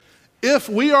if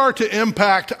we are to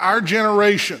impact our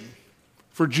generation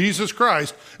for Jesus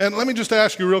Christ, and let me just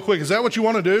ask you real quick, is that what you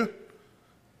want to do?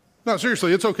 No,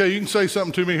 seriously, it's okay. You can say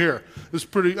something to me here.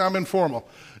 I'm informal.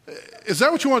 Is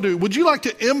that what you want to do? Would you like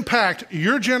to impact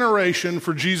your generation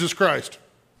for Jesus Christ?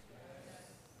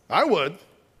 I would.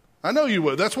 I know you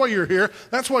would. That's why you're here.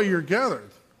 That's why you're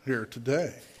gathered here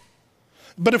today.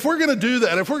 But if we're going to do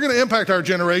that, if we're going to impact our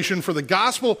generation for the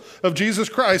gospel of Jesus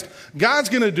Christ, God's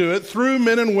going to do it through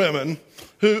men and women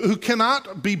who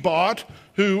cannot be bought,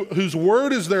 whose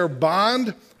word is their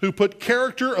bond, who put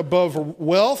character above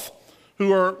wealth,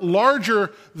 who are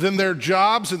larger than their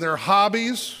jobs and their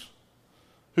hobbies,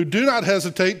 who do not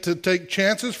hesitate to take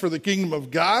chances for the kingdom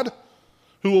of God,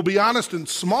 who will be honest in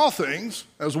small things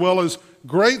as well as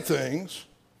great things,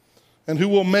 and who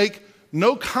will make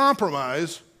no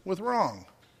compromise with wrong.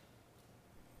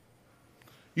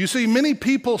 You see, many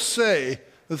people say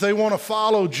that they want to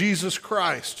follow Jesus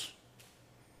Christ.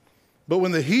 But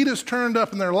when the heat is turned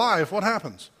up in their life, what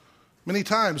happens? Many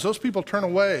times those people turn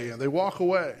away and they walk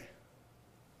away.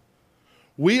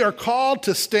 We are called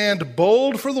to stand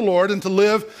bold for the Lord and to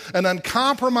live an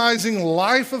uncompromising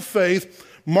life of faith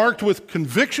marked with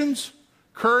convictions,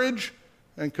 courage,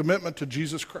 and commitment to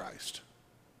Jesus Christ.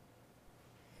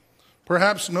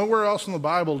 Perhaps nowhere else in the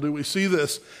Bible do we see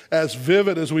this as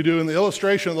vivid as we do in the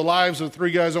illustration of the lives of the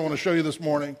three guys I want to show you this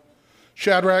morning.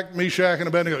 Shadrach, Meshach, and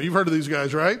Abednego. You've heard of these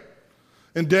guys, right?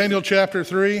 In Daniel chapter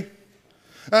 3.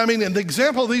 In the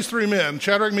example of these three men,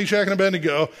 Shadrach, Meshach, and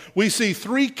Abednego, we see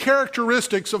three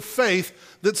characteristics of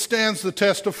faith that stands the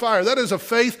test of fire. That is a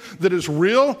faith that is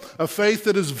real, a faith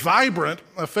that is vibrant,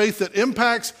 a faith that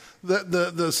impacts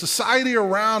the society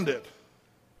around it.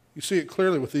 You see it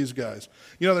clearly with these guys.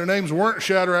 You know, their names weren't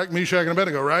Shadrach, Meshach, and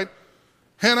Abednego, right?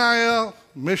 Hananiah,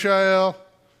 Mishael,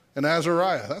 and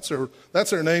Azariah. That's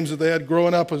their names that they had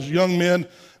growing up as young men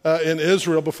in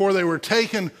Israel before they were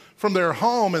taken from their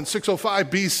home in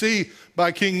 605 BC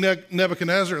by King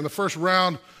Nebuchadnezzar in the first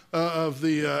round of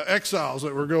the exiles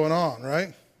that were going on,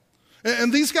 right?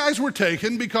 And these guys were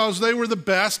taken because they were the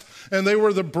best and they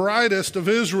were the brightest of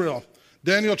Israel.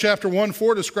 Daniel chapter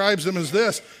 1:4 describes them as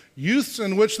this: youths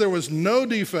in which there was no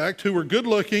defect, who were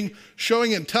good-looking,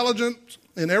 showing intelligence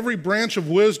in every branch of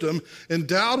wisdom,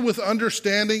 endowed with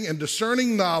understanding and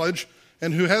discerning knowledge,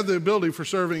 and who had the ability for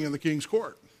serving in the king's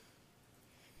court.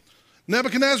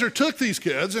 Nebuchadnezzar took these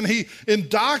kids and he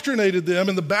indoctrinated them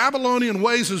in the Babylonian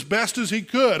ways as best as he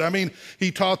could.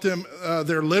 He taught them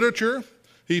their literature.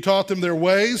 He taught them their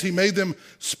ways. He made them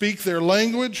speak their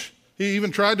language. He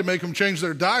even tried to make them change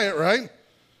their diet, right?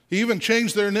 He even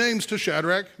changed their names to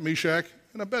Shadrach, Meshach,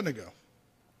 and Abednego.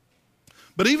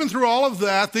 But even through all of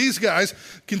that, these guys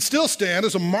can still stand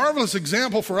as a marvelous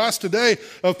example for us today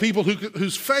of people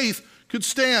whose faith could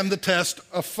stand the test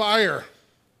of fire.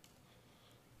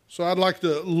 So I'd like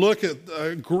to look at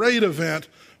a great event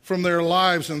from their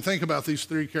lives and think about these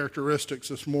three characteristics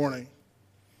this morning.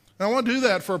 And I want to do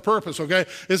that for a purpose, okay?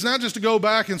 It's not just to go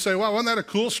back and say, wow, wasn't that a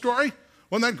cool story?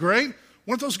 Wasn't that great?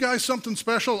 Weren't those guys something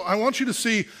special? I want you to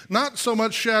see not so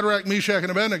much Shadrach, Meshach,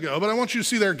 and Abednego, but I want you to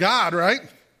see their God, right?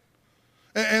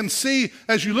 And see,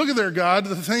 as you look at their God,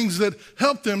 the things that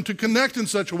help them to connect in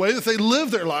such a way that they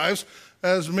live their lives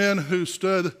as men who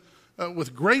stood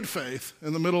with great faith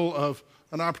in the middle of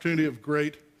an opportunity of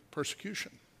great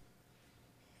persecution.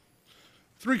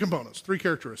 Three components, three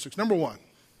characteristics. Number one,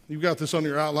 you've got this on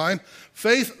your outline.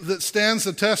 Faith that stands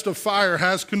the test of fire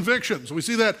has convictions. We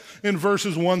see that in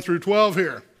verses 1 through 12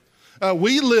 here.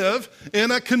 We live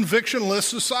in a convictionless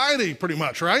society, pretty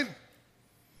much, right?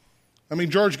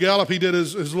 George Gallup, he did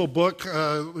his little book.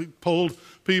 He polled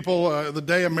people the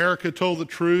day America told the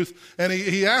truth. And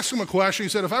he asked them a question. He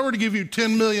said, if I were to give you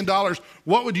 $10 million,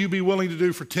 what would you be willing to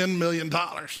do for $10 million?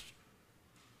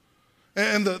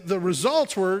 And the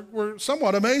results were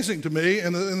somewhat amazing to me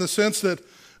in the sense that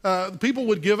people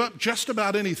would give up just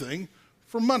about anything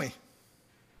for money.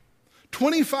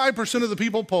 25% of the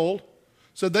people polled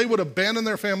said they would abandon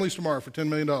their families tomorrow for $10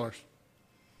 million.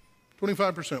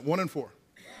 25%, 1 in 4.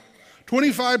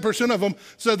 25% of them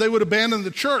said they would abandon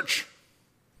the church.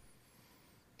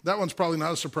 That one's probably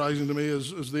not as surprising to me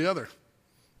as the other,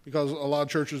 because a lot of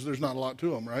churches, there's not a lot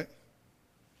to them, right?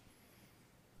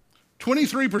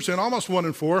 23%, almost 1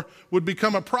 in 4, would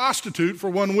become a prostitute for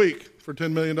 1 week for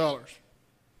 $10 million.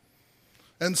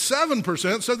 And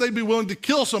 7% said they'd be willing to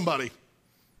kill somebody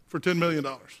for $10 million.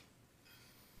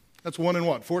 That's 1 in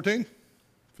what, 14?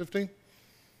 15?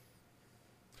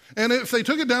 And if they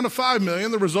took it down to 5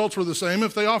 million, the results were the same.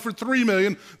 If they offered 3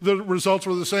 million, the results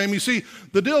were the same. You see,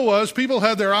 the deal was people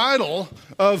had their idol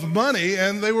of money,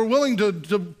 and they were willing to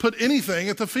put anything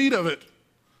at the feet of it.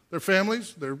 their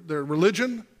families, their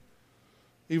religion,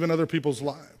 even other people's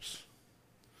lives.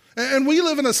 And we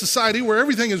live in a society where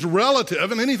everything is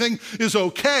relative and anything is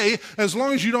okay as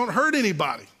long as you don't hurt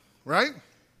anybody, right?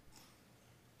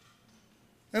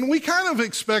 And we kind of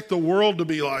expect the world to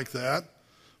be like that.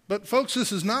 But folks,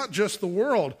 this is not just the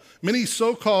world. Many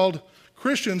so-called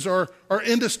Christians are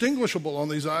indistinguishable on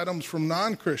these items from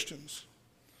non-Christians.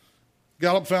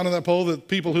 Gallup found in that poll that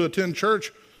people who attend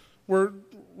church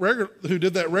who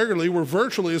did that regularly were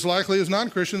virtually as likely as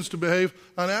non-Christians to behave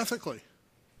unethically.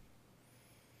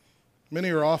 Many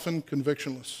are often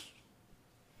convictionless.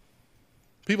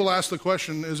 People ask the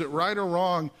question, is it right or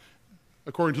wrong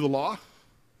according to the law?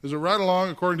 Is it right or wrong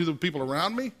according to the people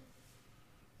around me?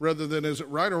 Rather than is it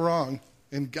right or wrong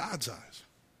in God's eyes?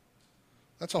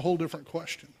 That's a whole different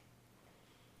question.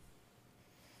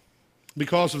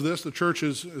 Because of this, the church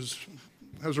has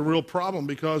a real problem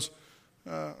because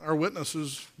our witness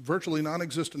is virtually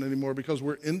non-existent anymore because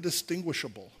we're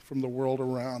indistinguishable from the world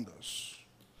around us.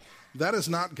 That is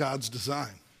not God's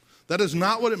design. That is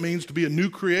not what it means to be a new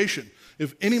creation.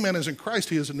 If any man is in Christ,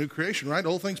 he is a new creation, right?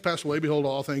 Old things pass away, behold,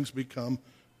 all things become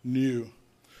new.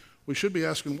 We should be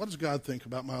asking, what does God think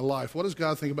about my life? What does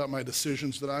God think about my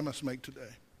decisions that I must make today?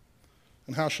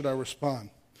 And how should I respond?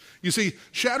 You see,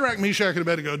 Shadrach, Meshach, and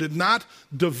Abednego did not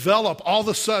develop all of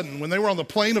a sudden, when they were on the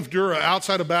plain of Dura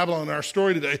outside of Babylon in our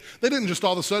story today, they didn't just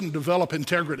all of a sudden develop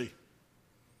integrity.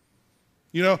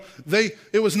 You know,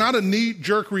 it was not a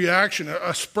knee-jerk reaction,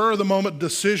 a spur-of-the-moment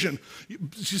decision. You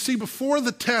see, before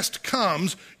the test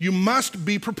comes, you must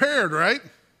be prepared, right?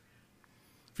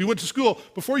 If you went to school,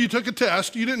 before you took a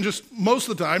test, you didn't just, most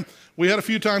of the time, we had a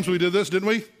few times we did this, didn't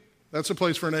we? That's a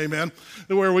place for an amen,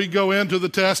 where we go into the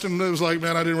test and it was like,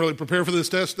 man, I didn't really prepare for this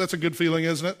test. That's a good feeling,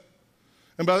 isn't it?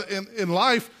 And in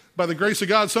life, by the grace of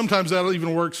God, sometimes that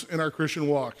even works in our Christian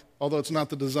walk, although it's not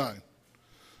the design.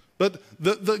 But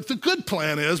the good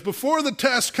plan is, before the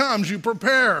test comes, you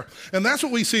prepare. And that's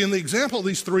what we see in the example of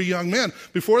these three young men.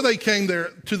 Before they came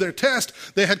to their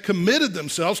test, they had committed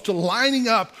themselves to lining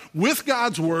up with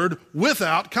God's word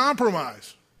without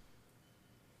compromise.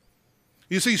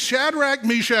 You see, Shadrach,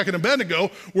 Meshach, and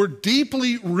Abednego were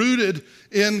deeply rooted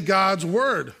in God's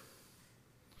word.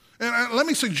 And let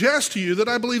me suggest to you that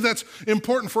I believe that's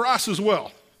important for us as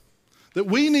well. That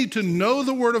we need to know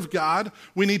the Word of God.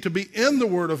 We need to be in the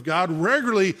Word of God,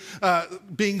 regularly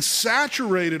being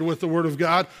saturated with the Word of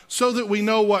God so that we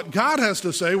know what God has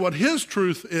to say, what His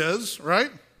truth is,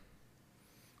 right?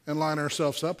 And line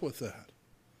ourselves up with that.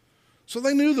 So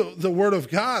they knew the Word of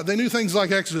God. They knew things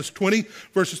like Exodus 20,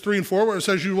 verses 3 and 4, where it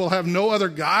says, you will have no other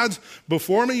gods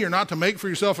before me. You're not to make for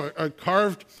yourself a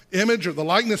carved image or the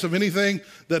likeness of anything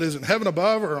that is in heaven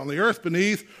above or on the earth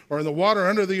beneath or in the water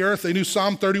under the earth. They knew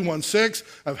Psalm 31:6.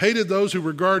 I've hated those who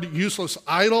regard useless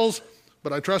idols,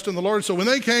 but I trust in the Lord. So when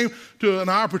they came to an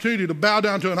opportunity to bow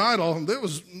down to an idol, it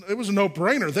was a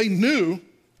no-brainer. They knew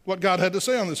what God had to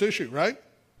say on this issue, right?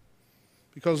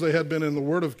 Because they had been in the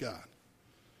Word of God.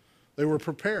 They were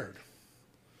prepared.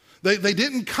 They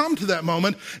didn't come to that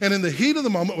moment, and in the heat of the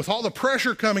moment, with all the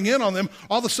pressure coming in on them,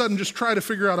 all of a sudden just try to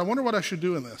figure out, I wonder what I should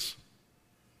do in this.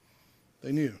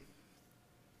 They knew.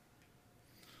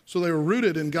 So they were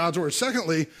rooted in God's word.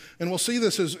 Secondly, and we'll see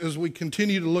this as we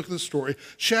continue to look at this story,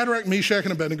 Shadrach, Meshach,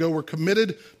 and Abednego were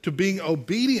committed to being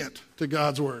obedient to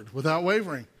God's word without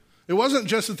wavering. It wasn't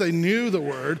just that they knew the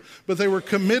word, but they were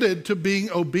committed to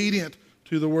being obedient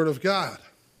to the word of God.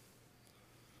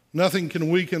 Nothing can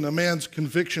weaken a man's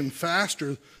conviction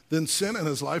faster than sin in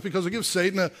his life because it gives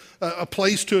Satan a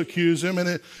place to accuse him,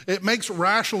 and it makes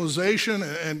rationalization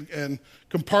and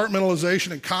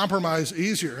compartmentalization and compromise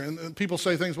easier. And people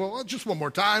say things, well, just one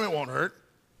more time, it won't hurt.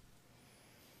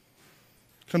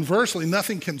 Conversely,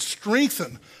 nothing can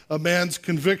strengthen a man's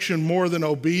conviction more than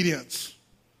obedience.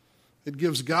 It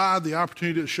gives God the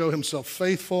opportunity to show himself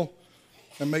faithful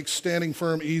and makes standing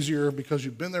firm easier because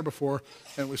you've been there before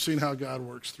and we've seen how God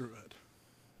works through it.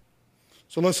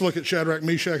 So let's look at Shadrach,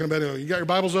 Meshach, and Abednego. You got your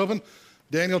Bibles open?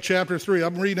 Daniel chapter 3.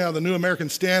 I'm reading now the New American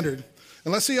Standard.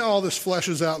 And let's see how all this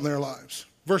fleshes out in their lives.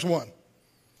 Verse 1.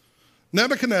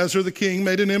 Nebuchadnezzar the king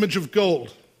made an image of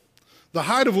gold, the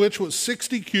height of which was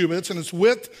 60 cubits and its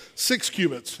width 6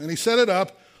 cubits. And he set it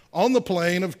up on the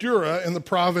plain of Dura in the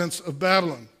province of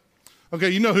Babylon. Okay,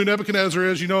 you know who Nebuchadnezzar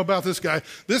is. You know about this guy.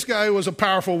 This guy was a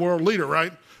powerful world leader,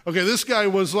 right? Okay, this guy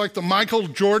was like the Michael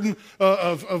Jordan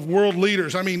of world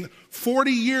leaders. I mean,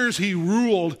 40 years he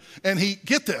ruled, and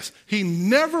get this, he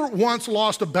never once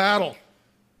lost a battle.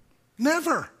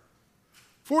 Never.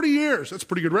 40 years. That's a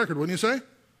pretty good record, wouldn't you say?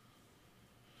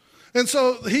 And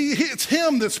so it's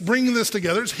him that's bringing this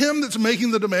together. It's him that's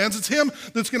making the demands. It's him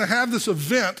that's going to have this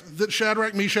event that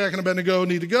Shadrach, Meshach, and Abednego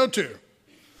need to go to.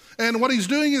 And what he's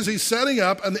doing is he's setting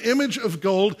up an image of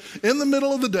gold in the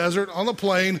middle of the desert on the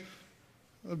plain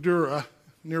of Dura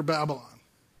near Babylon.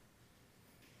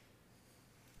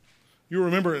 You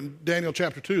remember in Daniel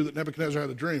chapter 2 that Nebuchadnezzar had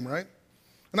a dream, right?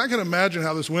 And I can imagine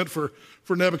how this went for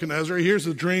Nebuchadnezzar. He hears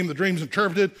the dream's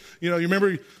interpreted. You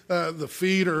remember the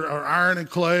feet are iron and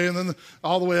clay, and then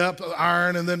all the way up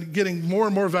iron, and then getting more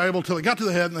and more valuable till he got to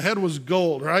the head, and the head was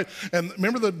gold, right? And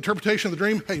remember the interpretation of the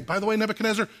dream? Hey, by the way,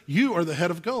 Nebuchadnezzar, you are the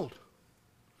head of gold.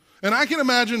 And I can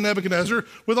imagine Nebuchadnezzar,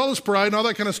 with all his pride and all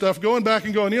that kind of stuff, going back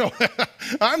and going,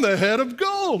 I'm the head of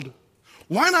gold.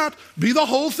 Why not be the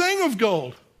whole thing of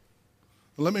gold?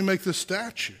 Let me make this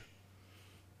statue.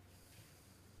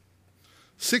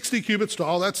 60 cubits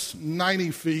tall, that's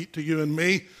 90 feet to you and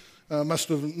me. Must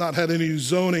have not had any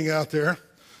zoning out there.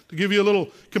 To give you a little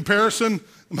comparison,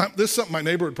 this is something my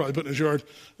neighbor would probably put in his yard.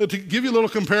 To give you a little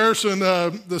comparison,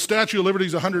 the Statue of Liberty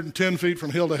is 110 feet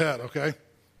from hill to head, okay?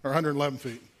 Or 111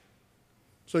 feet.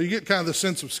 So you get kind of the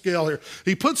sense of scale here.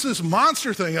 He puts this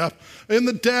monster thing up in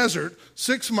the desert,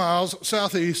 6 miles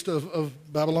southeast of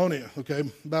Babylonia, okay?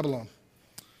 Babylon,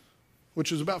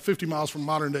 which is about 50 miles from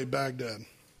modern-day Baghdad.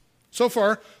 So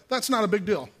far, that's not a big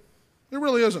deal. It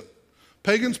really isn't.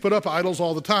 Pagans put up idols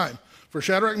all the time. For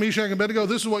Shadrach, Meshach, and Abednego,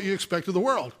 this is what you expect of the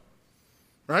world,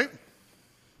 right?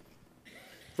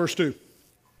 Verse 2.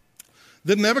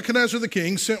 Then Nebuchadnezzar the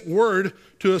king sent word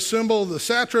to assemble the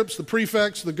satraps, the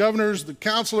prefects, the governors, the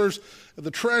counselors,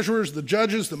 the treasurers, the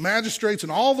judges, the magistrates,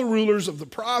 and all the rulers of the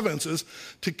provinces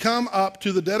to come up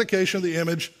to the dedication of the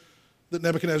image that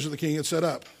Nebuchadnezzar the king had set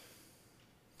up.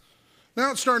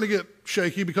 Now it's starting to get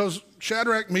shaky because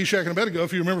Shadrach, Meshach, and Abednego,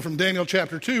 if you remember from Daniel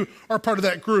chapter 2, are part of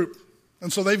that group.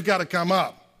 And so they've got to come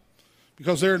up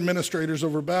because they're administrators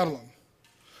over Babylon.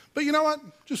 But you know what?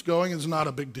 Just going is not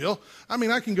a big deal. I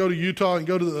mean, I can go to Utah and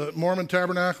go to the Mormon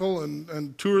Tabernacle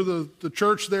and tour the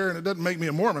church there, and it doesn't make me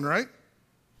a Mormon, right?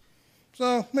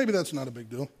 So maybe that's not a big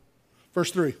deal.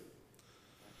 Verse 3.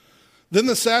 Then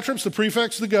the satraps, the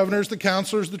prefects, the governors, the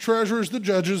counselors, the treasurers, the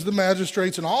judges, the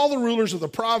magistrates, and all the rulers of the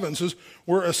provinces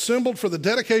were assembled for the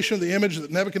dedication of the image that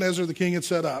Nebuchadnezzar the king had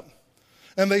set up.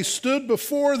 And they stood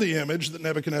before the image that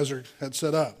Nebuchadnezzar had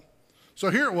set up. So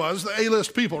here it was, the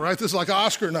A-list people, right? This is like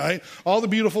Oscar night. All the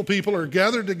beautiful people are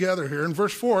gathered together here. In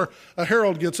verse 4, a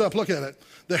herald gets up. Look at it.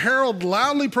 The herald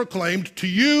loudly proclaimed, "To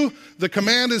you the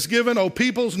command is given, O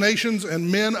peoples, nations, and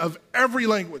men of every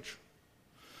language,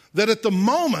 that at the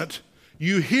moment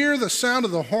you hear the sound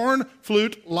of the horn,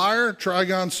 flute, lyre,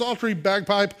 trigon, psaltery,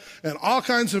 bagpipe, and all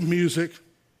kinds of music."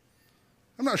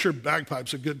 I'm not sure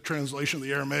bagpipe's a good translation of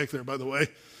the Aramaic there, by the way,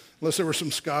 unless there were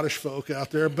some Scottish folk out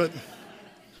there. But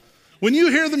when you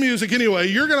hear the music anyway,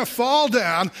 you're going to fall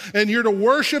down and you're to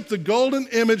worship the golden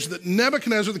image that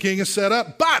Nebuchadnezzar the king has set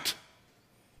up. But,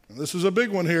 and this is a big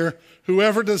one here,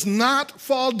 whoever does not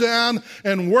fall down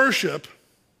and worship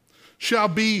shall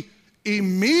be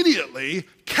immediately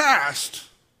cast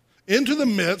into the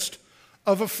midst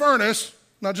of a furnace,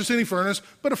 not just any furnace,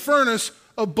 but a furnace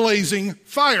of blazing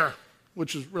fire,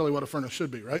 which is really what a furnace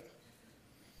should be, right?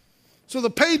 So the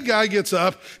paid guy gets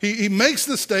up, he makes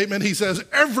the statement, he says,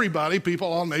 everybody, people,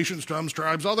 all nations, tongues,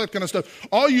 tribes, all that kind of stuff,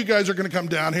 all you guys are going to come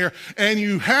down here, and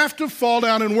you have to fall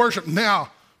down and worship.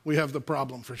 Now, we have the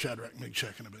problem for Shadrach,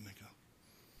 Meshach, and Abednego.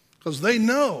 Because they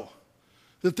know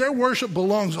that their worship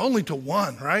belongs only to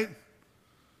one, right?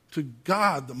 To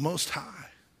God, the Most High,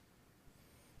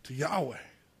 to Yahweh.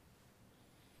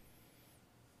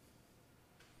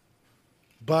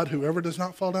 But whoever does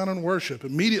not fall down and worship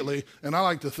immediately, and I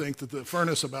like to think that the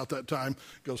furnace about that time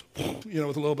goes, with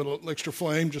a little bit of extra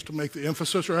flame just to make the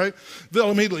emphasis, right? They'll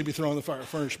immediately be thrown in the fire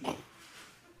furnace.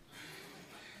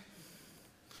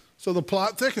 So the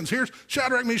plot thickens. Here's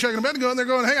Shadrach, Meshach, and Abednego, and they're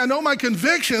going, hey, I know my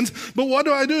convictions, but what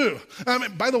do I do?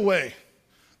 By the way,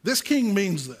 this king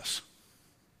means this.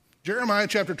 Jeremiah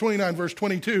chapter 29, verse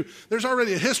 22, there's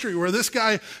already a history where this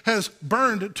guy has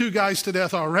burned 2 guys to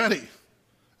death already.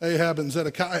 Ahab and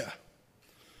Zedekiah.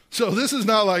 So this is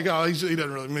not like, he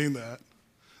doesn't really mean that.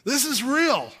 This is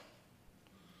real.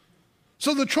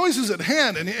 So the choice is at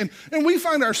hand, and we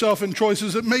find ourselves in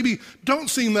choices that maybe don't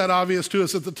seem that obvious to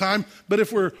us at the time, but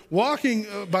if we're walking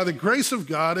by the grace of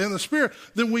God and the Spirit,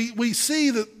 then we see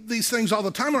that these things all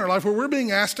the time in our life where we're being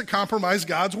asked to compromise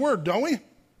God's word, don't we?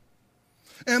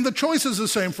 And the choice is the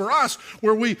same for us,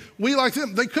 where we like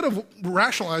them, they could have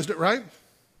rationalized it, right?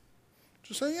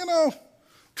 Just say,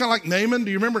 kind of like Naaman.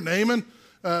 Do you remember Naaman?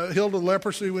 Healed of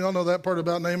leprosy. We all know that part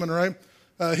about Naaman, right?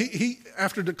 He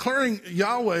after declaring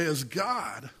Yahweh as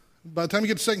God, By the time you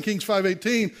get to 2 Kings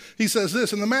 5:18, he says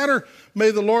this, "In the matter,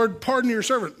 may the Lord pardon your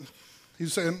servant."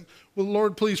 He's saying, "Will the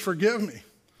Lord please forgive me?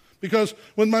 Because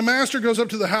when my master goes up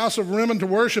to the house of Rimmon to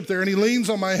worship there, and he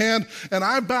leans on my hand, and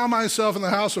I bow myself in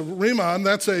the house of Rimmon,"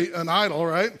 that's an idol,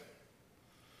 right?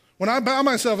 "When I bow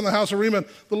myself in the house of Rimmon,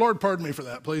 the Lord pardon me for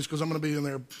that, please, because I'm going to be in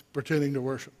there pretending to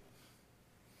worship."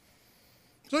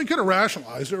 So he could have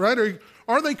rationalized it, right?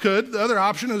 Or they could. The other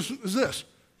option is this.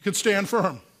 You could stand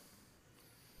firm.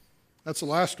 That's the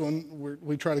last one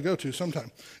we try to go to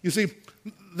sometime. You see,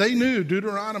 they knew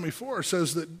Deuteronomy 4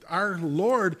 says that our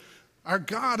Lord, our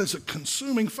God, is a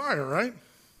consuming fire, right?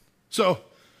 So,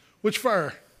 which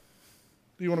fire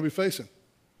do you want to be facing?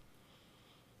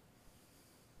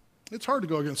 It's hard to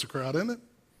go against the crowd, isn't it?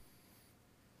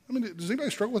 I mean, does anybody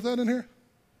struggle with that in here?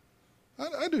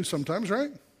 I do sometimes,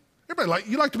 right?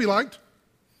 You like to be liked?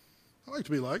 I like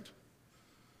to be liked.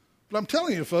 But I'm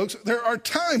telling you, folks, there are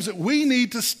times that we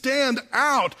need to stand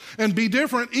out and be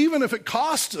different, even if it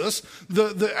costs us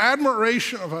the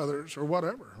admiration of others or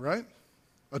whatever, right?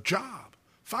 A job,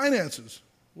 finances.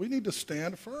 We need to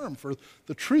stand firm for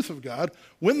the truth of God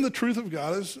when the truth of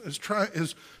God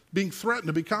is being threatened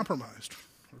to be compromised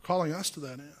or calling us to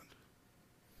that end.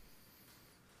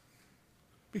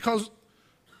 Because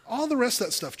all the rest of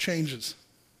that stuff changes.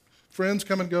 Friends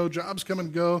come and go, jobs come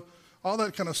and go, all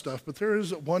that kind of stuff. But there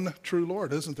is one true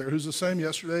Lord, isn't there, who's the same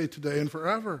yesterday, today, and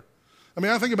forever. I mean,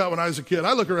 I think about when I was a kid.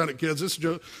 I look around at kids.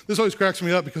 This always cracks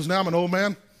me up because now I'm an old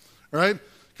man, right?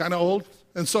 Kind of old.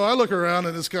 And so I look around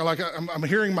and it's kind of like I'm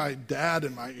hearing my dad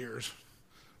in my ears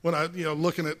when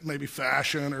looking at maybe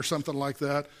fashion or something like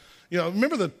that.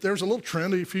 Remember that there was a little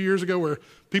trend a few years ago where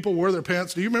people wore their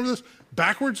pants, do you remember this?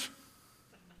 Backwards?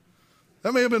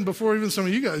 That may have been before even some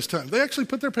of you guys' time. They actually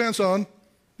put their pants on.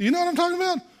 You know what I'm talking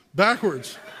about?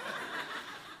 Backwards.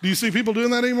 Do you see people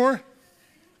doing that anymore?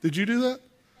 Did you do that?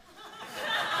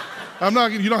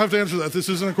 You don't have to answer that. This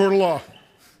isn't a court of law.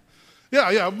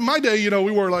 Yeah. My day,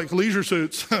 we wore like leisure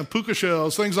suits, puka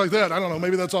shells, things like that. I don't know.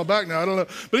 Maybe that's all back now. I don't know.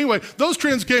 But anyway, those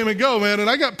trends came and go, man.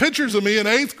 And I got pictures of me in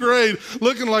 8th grade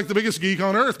looking like the biggest geek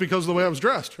on earth because of the way I was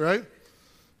dressed, right?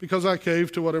 Because I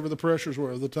caved to whatever the pressures were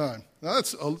of the time. Now,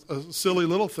 that's a silly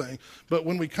little thing. But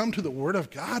when we come to the Word of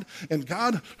God, and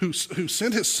God who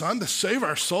sent His Son to save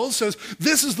our souls says,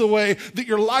 this is the way that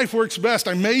your life works best.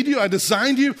 I made you. I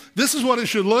designed you. This is what it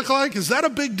should look like. Is that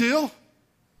a big deal?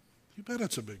 You bet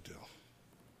it's a big deal.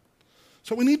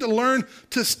 So we need to learn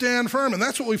to stand firm. And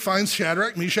that's what we find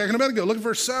Shadrach, Meshach, and Abednego. Look at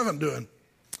verse 7 doing.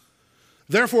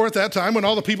 Therefore, at that time, when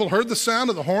all the people heard the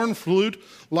sound of the horn, flute,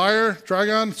 lyre,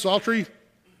 trigon, psaltery,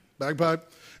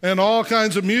 bagpipe, and all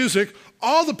kinds of music,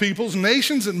 all the peoples,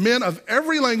 nations, and men of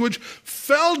every language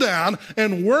fell down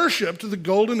and worshiped the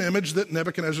golden image that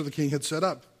Nebuchadnezzar the king had set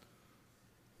up.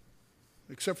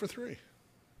 Except for 3,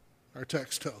 our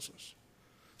text tells us.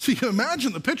 So you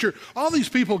imagine the picture. All these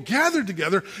people gathered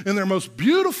together in their most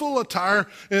beautiful attire,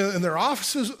 in their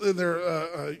offices, in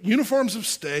their uniforms of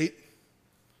state.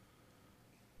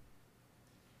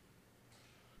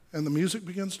 And the music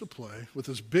begins to play with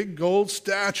this big gold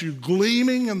statue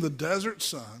gleaming in the desert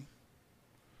sun.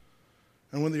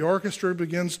 And when the orchestra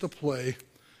begins to play,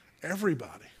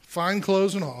 everybody, fine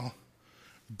clothes and all,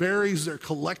 buries their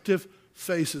collective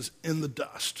faces in the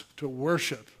dust to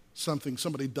worship something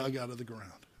somebody dug out of the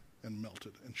ground and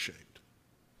melted and shaped.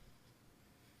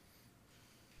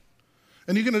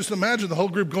 And you can just imagine the whole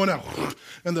group going out,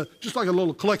 and just like a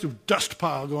little collective dust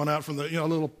pile going out from the,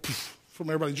 little from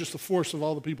everybody, just the force of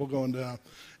all the people going down.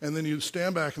 And then you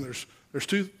stand back, and there's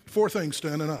 4 things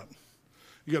standing up.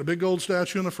 You got a big gold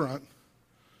statue in the front,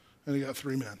 and you got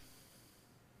 3 men.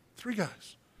 3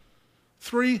 guys.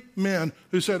 3 men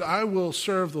who said, I will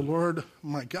serve the Lord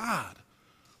my God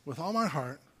with all my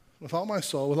heart, with all my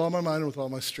soul, with all my mind, and with all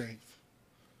my strength.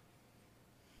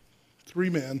 3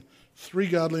 men, 3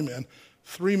 godly men,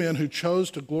 3 men who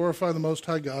chose to glorify the Most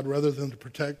High God rather than to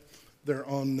protect their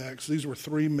own necks. These were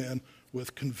 3 men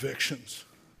with convictions.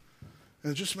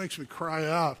 And it just makes me cry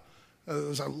out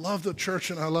as I love the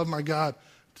church and I love my God.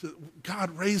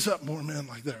 God, raise up more men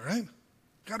like that, right?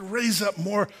 God, raise up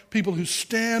more people who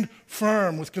stand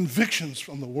firm with convictions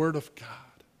from the Word of God.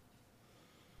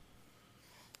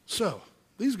 So,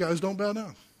 these guys don't bow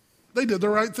down. They did the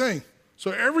right thing.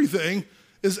 So everything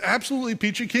is absolutely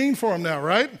peachy keen for them now,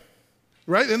 right?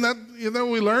 Right? Isn't that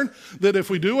what we learned? That if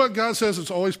we do what God says,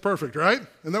 it's always perfect, right?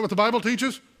 Isn't that what the Bible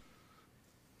teaches?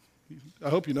 I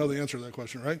hope you know the answer to that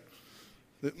question, right?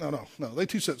 No. They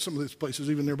teach that some of these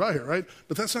places even nearby here, right?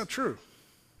 But that's not true.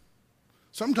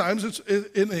 Sometimes it's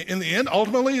in the end,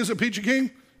 ultimately, is it peachy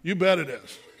keen? You bet it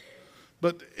is.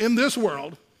 But in this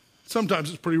world, sometimes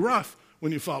it's pretty rough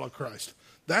when you follow Christ.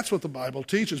 That's what the Bible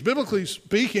teaches. Biblically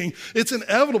speaking, it's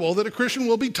inevitable that a Christian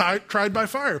will be tried by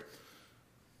fire.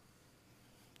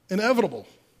 Inevitable.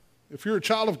 If you're a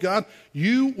child of God,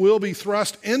 you will be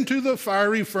thrust into the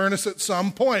fiery furnace at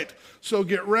some point. So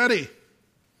get ready.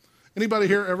 Anybody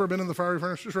here ever been in the fiery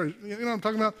furnace? Just raise, you know what I'm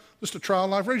talking about? Just a trial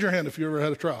in life. Raise your hand if you ever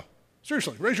had a trial.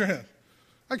 Seriously, raise your hand.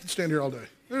 I can stand here all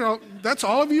day. That's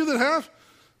all of you that have?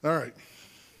 All right.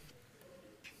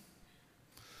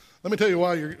 Let me tell you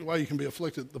why you can be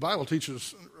afflicted. The Bible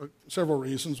teaches several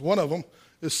reasons. One of them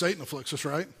is Satan afflicts us,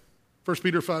 right? 1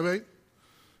 Peter 5:8.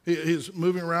 He's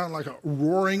moving around like a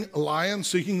roaring lion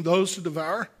seeking those to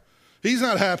devour. He's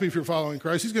not happy if you're following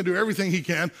Christ. He's going to do everything he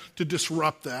can to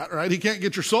disrupt that, right? He can't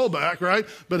get your soul back, right?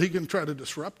 But he can try to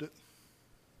disrupt it.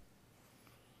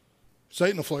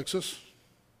 Satan afflicts us.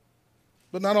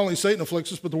 But not only Satan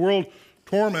afflicts us, but the world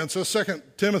torments us. 2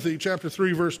 Timothy chapter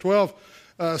 3, verse 12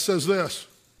 says this,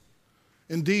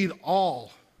 "Indeed,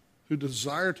 all who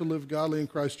desire to live godly in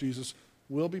Christ Jesus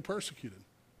will be persecuted."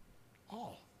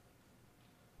 All.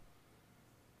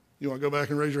 You want to go back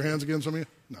and raise your hands again, some of you?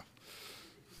 No.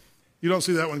 You don't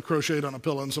see that one crocheted on a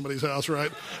pillow in somebody's house,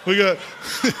 right? We got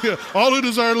all who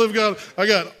desire to live God. I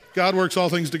got God works all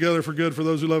things together for good for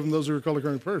those who love him, those who are called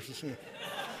according to purpose. Yeah.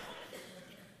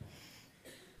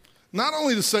 Not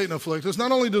only does Satan afflict us,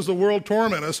 not only does the world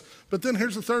torment us, but then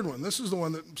here's the third one. This is the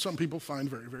one that some people find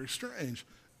very, very strange.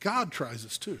 God tries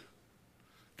us too.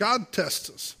 God tests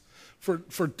us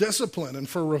for discipline and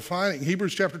for refining.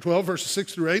 Hebrews chapter 12, verses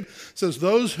 6 through 8 says,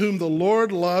 "Those whom the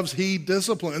Lord loves, he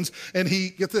disciplines, and he,"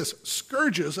 get this,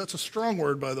 "scourges," that's a strong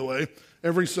word, by the way,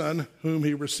 "every son whom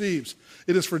he receives.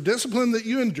 It is for discipline that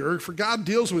you endure, for God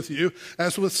deals with you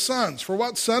as with sons. For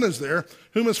what son is there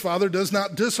whom his father does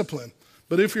not discipline?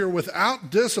 But if you're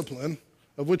without discipline,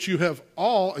 of which you have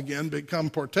all, again, become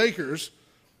partakers,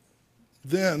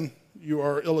 then you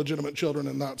are illegitimate children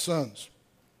and not sons."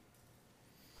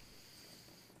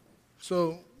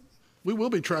 So we will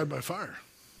be tried by fire.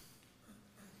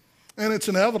 And it's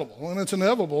inevitable. And it's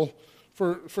inevitable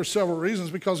for several reasons,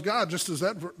 because God, just as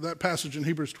that passage in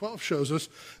Hebrews 12 shows us,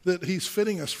 that he's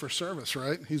fitting us for service,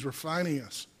 right? He's refining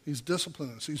us. He's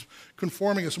disciplining us. He's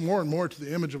conforming us more and more to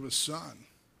the image of his Son.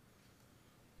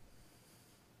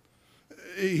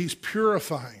 He's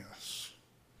purifying us.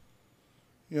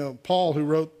 You know, Paul, who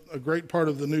wrote a great part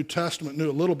of the New Testament, knew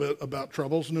a little bit about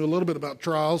troubles, knew a little bit about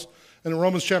trials. And in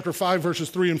Romans chapter 5, verses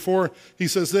 3 and 4, he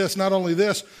says this, "Not only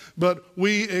this, but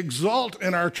we exult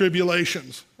in our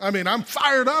tribulations." I mean, I'm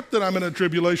fired up that I'm in a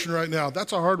tribulation right now.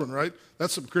 That's a hard one, right?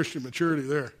 That's some Christian maturity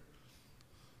there.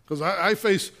 Because I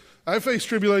face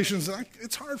tribulations, and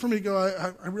it's hard for me to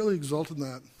go, I really exult in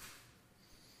that.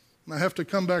 And I have to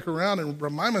come back around and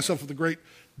remind myself of the great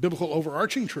biblical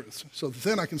overarching truths. So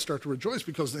then I can start to rejoice,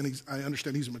 because then I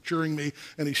understand he's maturing me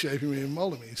and he's shaping me and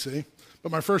molding me, you see?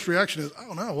 But my first reaction is,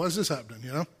 oh no, why is this happening,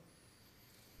 you know?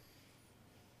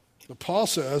 But Paul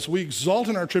says, we exult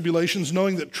in our tribulations,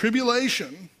 knowing that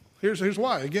tribulation, here's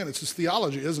why. Again, it's his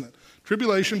theology, isn't it?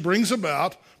 Tribulation brings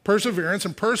about perseverance,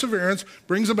 and perseverance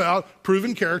brings about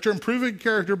proven character, and proven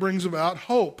character brings about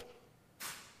hope.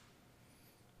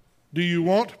 Do you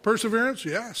want perseverance?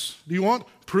 Yes. Do you want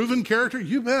proven character?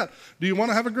 You bet. Do you want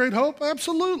to have a great hope?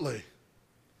 Absolutely.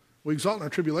 We exalt in our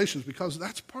tribulations because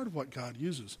that's part of what God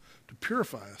uses to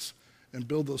purify us and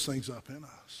build those things up in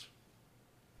us.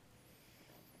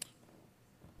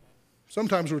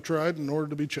 Sometimes we're tried in order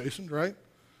to be chastened, right?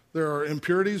 There are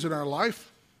impurities in our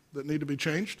life that need to be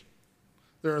changed.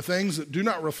 There are things that do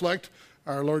not reflect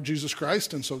our Lord Jesus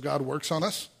Christ, and so God works on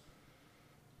us.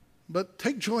 But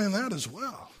take joy in that as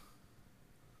well.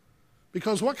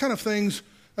 Because what kind of things,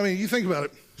 I mean, you think about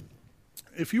it.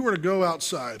 If you were to go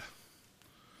outside,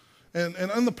 and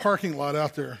in the parking lot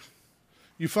out there,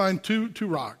 you find two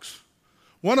rocks.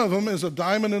 One of them is a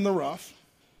diamond in the rough.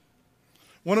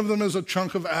 One of them is a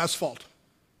chunk of asphalt,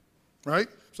 right?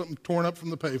 Something torn up from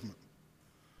the pavement.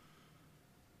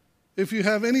 If you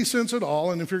have any sense at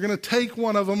all, and if you're going to take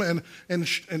one of them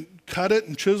and cut it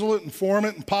and chisel it and form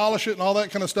it and polish it and all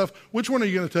that kind of stuff, which one are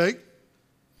you going to take?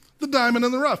 The diamond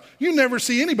in the rough. You never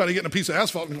see anybody getting a piece of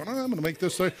asphalt and going, I'm going to make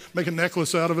this, make a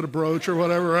necklace out of it, a brooch or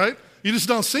whatever, right? You just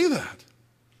don't see that.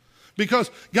 Because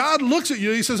God looks at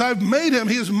you, he says, I've made him,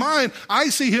 he is mine. I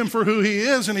see him for who he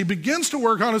is, and he begins to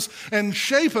work on us and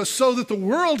shape us so that the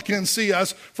world can see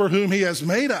us for whom he has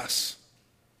made us.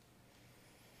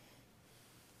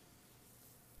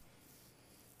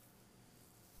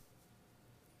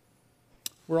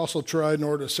 We're also tried in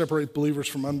order to separate believers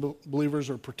from unbelievers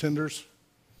or pretenders.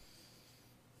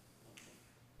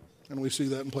 And we see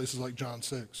that in places like John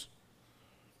 6.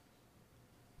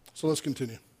 So let's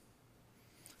continue.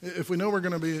 If we know we're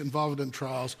going to be involved in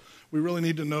trials, we really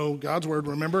need to know God's word,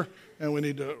 remember, and we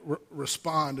need to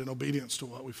respond in obedience to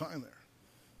what we find there.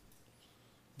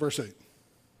 Verse 8.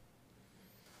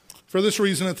 For this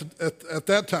reason, at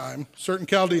that time, certain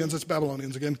Chaldeans, that's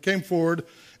Babylonians again, came forward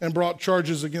and brought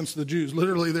charges against the Jews.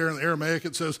 Literally there in the Aramaic,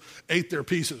 it says, ate their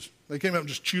pieces. They came up and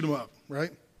just chewed them up, right?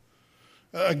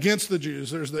 Against the Jews.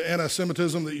 There's the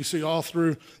anti-Semitism that you see all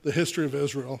through the history of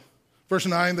Israel. Verse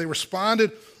 9, they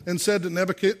responded and said to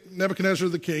Nebuchadnezzar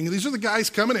the king, these are the guys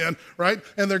coming in, right?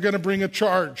 And they're going to bring a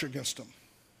charge against him.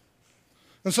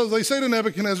 And so they say to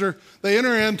Nebuchadnezzar, they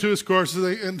enter into his courts,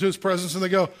 into his presence, and they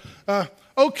go,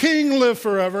 O king, live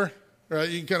forever. Right?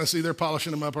 You can kind of see they're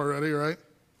polishing him up already, right?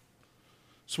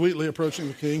 Sweetly approaching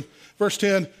the king. Verse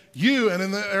 10, you, and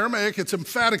in the Aramaic, it's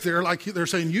emphatic there, like they're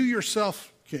saying, you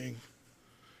yourself, king.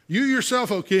 You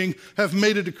yourself, O king, have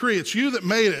made a decree. It's you that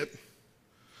made it.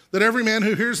 That every man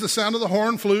who hears the sound of the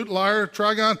horn, flute, lyre,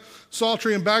 trigon,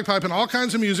 psaltery, and bagpipe, and all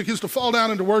kinds of music is to fall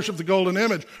down and to worship the golden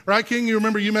image. Right, king? You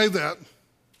remember you made that.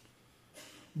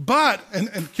 But,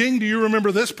 and king, do you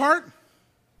remember this part?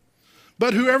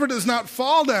 But whoever does not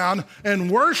fall down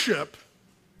and worship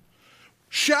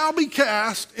shall be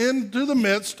cast into the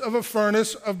midst of a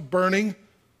furnace of burning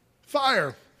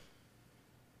fire.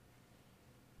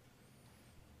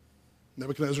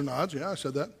 Nebuchadnezzar nods. Yeah, I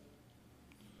said that.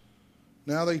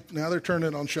 Now they're turning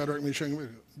it on Shadrach, Meshach,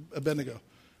 and Abednego.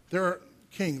 There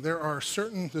are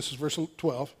certain, this is verse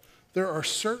 12, there are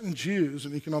certain Jews,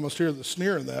 and you can almost hear the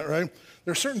sneer in that, right?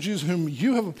 There are certain Jews whom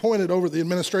you have appointed over the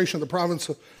administration of the province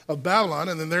of Babylon,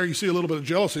 and then there you see a little bit of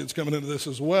jealousy that's coming into this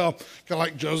as well, kind of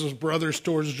like Joseph's brothers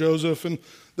towards Joseph, and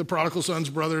the prodigal son's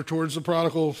brother towards the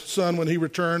prodigal son when he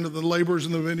returned, to the laborers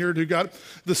in the vineyard who got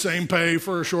the same pay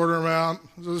for a shorter amount.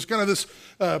 So it's kind of this,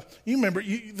 you remember,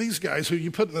 these guys who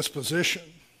you put in this position,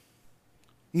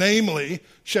 namely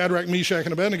Shadrach, Meshach,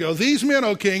 and Abednego. These men,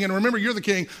 O king, and remember you're the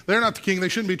king, they're not the king, they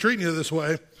shouldn't be treating you this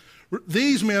way.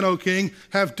 These men, O king,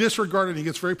 have disregarded, he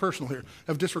gets very personal here,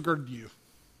 have disregarded you.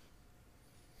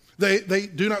 They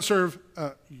do not serve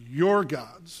your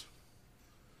gods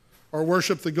or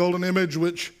worship the golden image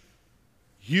which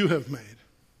you have made.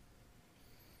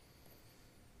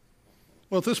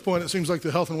 Well, at this point, it seems like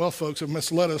the health and wealth folks have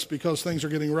misled us because things are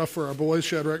getting rough for our boys,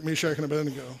 Shadrach, Meshach, and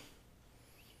Abednego.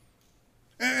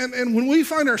 And when we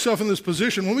find ourselves in this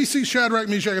position, when we see Shadrach,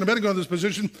 Meshach, and Abednego in this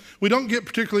position, we don't get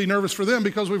particularly nervous for them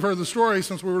because we've heard the story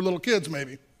since we were little kids,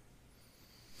 maybe.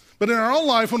 But in our own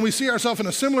life, when we see ourselves in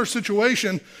a similar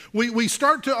situation, we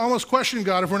start to almost question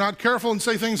God if we're not careful and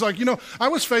say things like, I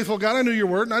was faithful, God, I knew your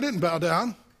word, and I didn't bow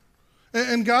down.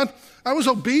 And God, I was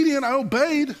obedient, I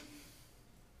obeyed.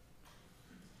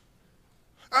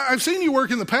 I've seen you work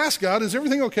in the past, God. Is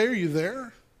everything okay? Are you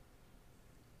there?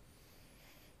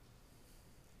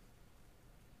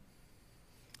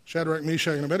 Shadrach,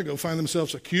 Meshach, and Abednego find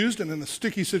themselves accused and in a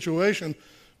sticky situation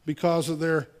because of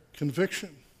their conviction.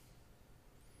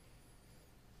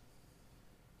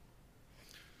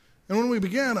 And when we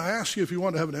began, I asked you if you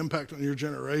want to have an impact on your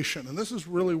generation, and this is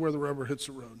really where the rubber hits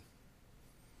the road.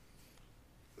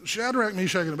 Shadrach,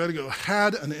 Meshach, and Abednego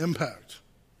had an impact.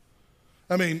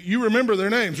 I mean, you remember their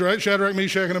names, right? Shadrach,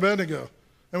 Meshach, and Abednego.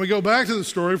 And we go back to the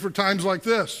story for times like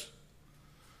this.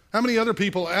 How many other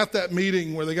people at that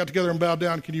meeting where they got together and bowed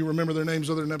down, can you remember their names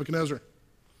other than Nebuchadnezzar?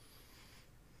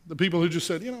 The people who just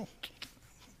said, I'm going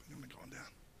down.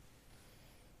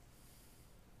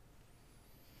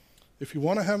 If you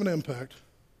want to have an impact,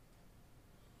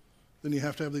 then you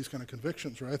have to have these kind of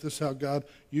convictions, right? This is how God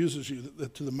uses you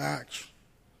to the max.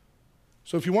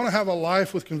 So if you want to have a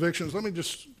life with convictions, let me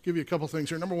just give you a couple things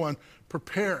here. Number one,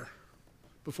 prepare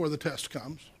before the test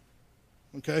comes.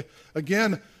 Okay?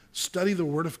 Again, study the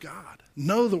Word of God.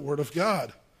 Know the Word of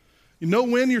God. You know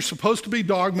when you're supposed to be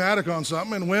dogmatic on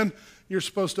something and when you're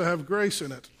supposed to have grace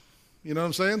in it. You know what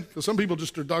I'm saying? Because some people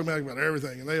just are dogmatic about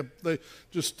everything, and they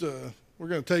just, we're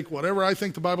going to take whatever I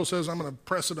think the Bible says, I'm going to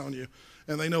press it on you.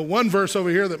 And they know one verse over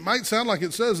here that might sound like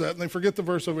it says that, and they forget the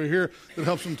verse over here that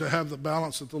helps them to have the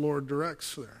balance that the Lord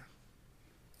directs there.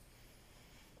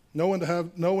 Know when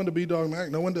to be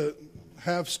dogmatic, know when to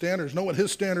have standards, know what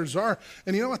his standards are.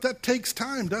 And you know what? That takes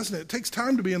time, doesn't it? It takes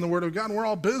time to be in the Word of God, and we're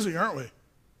all busy, aren't we?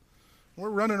 We're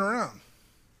running around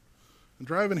and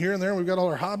driving here and there, and we've got all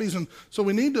our hobbies. And so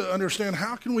we need to understand,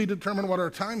 how can we determine what our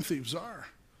time thieves are?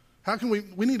 How can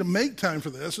we need to make time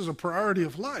for this as a priority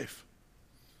of life.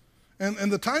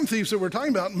 And the time thieves that we're talking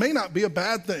about may not be a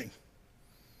bad thing.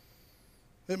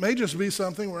 It may just be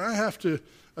something where I have to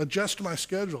adjust my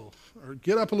schedule or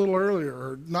get up a little earlier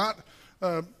or not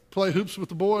play hoops with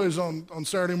the boys on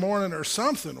Saturday morning or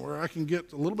something where I can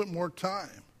get a little bit more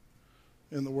time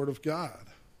in the Word of God.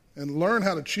 and learn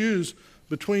how to choose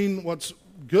between what's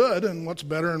good and what's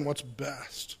better and what's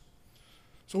best.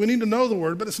 So we need to know the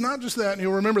Word, but it's not just that, and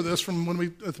you'll remember this from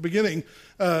at the beginning.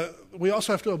 We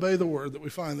also have to obey the Word that we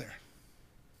find there.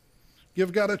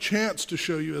 Give God a chance to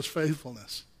show you His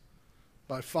faithfulness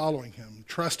by following Him,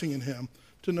 trusting in Him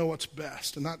to know what's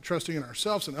best, and not trusting in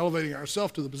ourselves and elevating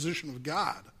ourselves to the position of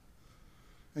God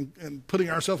and putting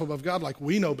ourselves above God like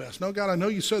we know best. No, God, I know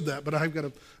you said that, but I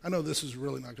know this is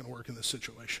really not going to work in this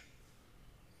situation.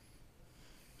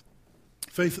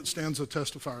 Faith that stands the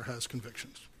test of fire has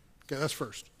convictions. Okay, that's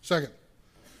first. Second,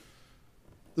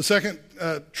 the second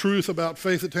truth about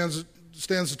faith that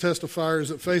stands the test of fire is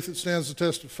that faith that stands the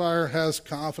test of fire has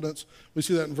confidence. We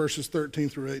see that in verses 13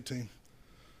 through 18.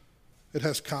 It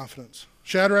has confidence.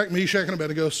 Shadrach, Meshach, and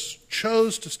Abednego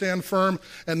chose to stand firm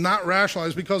and not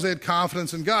rationalize because they had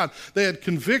confidence in God. They had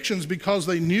convictions because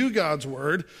they knew God's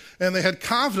word, and they had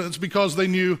confidence because they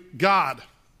knew God.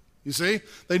 You see?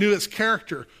 They knew His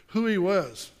character, who He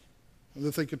was, and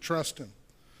that they could trust Him.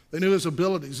 They knew His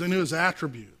abilities. They knew His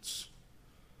attributes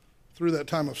through that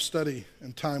time of study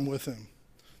and time with Him.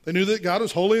 They knew that God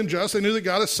is holy and just. They knew that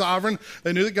God is sovereign.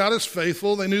 They knew that God is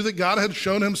faithful. They knew that God had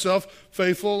shown Himself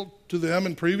faithful to them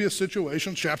in previous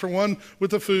situations. Chapter 1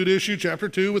 with the food issue. Chapter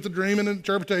 2 with the dream and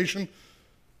interpretation.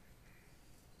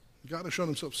 God has shown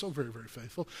Himself so very, very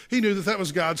faithful. He knew that that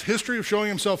was God's history of showing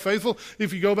Himself faithful.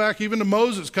 If you go back even to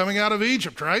Moses coming out of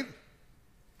Egypt, right?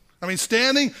 I mean,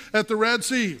 standing at the Red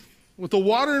Sea with the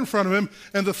water in front of him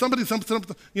and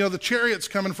the chariots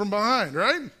coming from behind,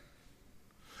 right?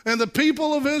 And the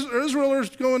people of Israel are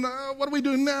going, what do we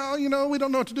do now? We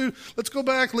don't know what to do. Let's go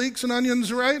back, leeks and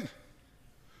onions, right?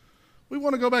 We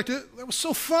want to go back to it. That was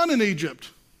so fun in Egypt.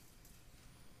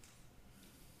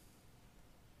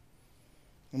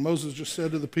 And Moses just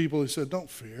said to the people, he said, don't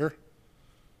fear.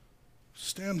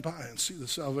 Stand by and see the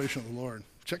salvation of the Lord.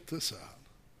 Check this out.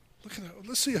 Look at that.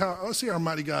 Let's see our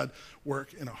mighty God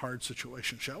work in a hard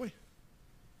situation, shall we?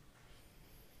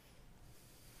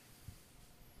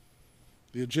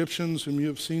 The Egyptians whom you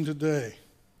have seen today,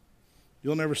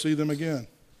 you'll never see them again,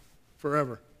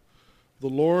 forever. The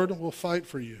Lord will fight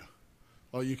for you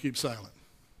while you keep silent.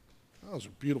 Those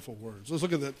are beautiful words. Let's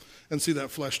look at that and see that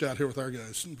fleshed out here with our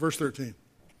guys. Verse 13.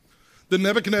 Then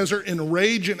Nebuchadnezzar in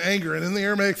rage and anger, and in the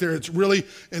Aramaic there it's really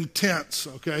intense,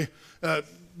 okay?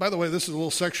 By the way, this is a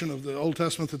little section of the Old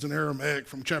Testament that's in Aramaic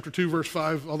from chapter 2, verse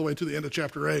 5, all the way to the end of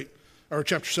chapter 8, or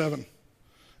chapter 7.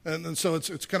 And so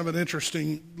it's kind of an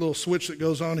interesting little switch that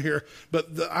goes on here.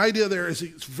 But the idea there is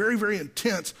it's very, very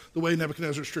intense the way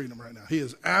Nebuchadnezzar is treating him right now. He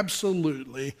is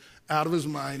absolutely out of his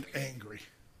mind angry.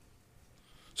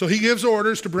 So he gives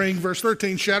orders to bring, verse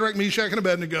 13, Shadrach, Meshach, and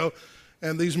Abednego,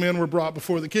 and these men were brought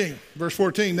before the king. Verse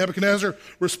 14, Nebuchadnezzar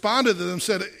responded to them and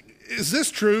said, is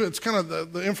this true? It's kind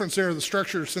of the inference there, the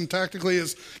structure syntactically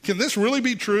is, can this really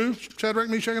be true, Shadrach,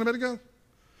 Meshach, and Abednego?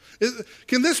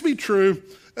 Can this be true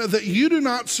that you do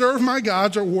not serve my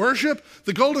gods or worship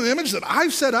the golden image that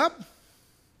I've set up?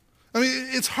 I mean,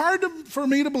 it's hard for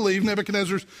me to believe,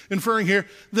 Nebuchadnezzar's inferring here,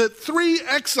 that 3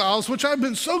 exiles, which I've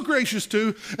been so gracious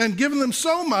to and given them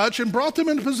so much and brought them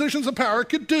into positions of power,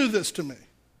 could do this to me.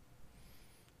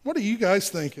 What are you guys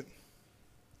thinking?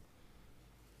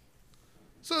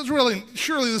 So it's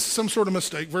surely this is some sort of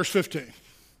mistake. Verse 15.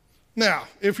 Now,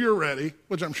 if you're ready,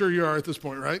 which I'm sure you are at this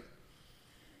point, right?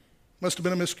 Must have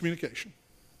been a miscommunication.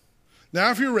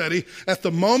 Now, if you're ready, at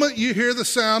the moment you hear the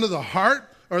sound of the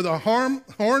harp or the horn,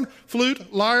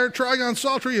 flute, lyre, trigon,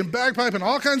 psaltery, and bagpipe, and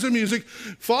all kinds of music,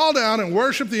 fall down and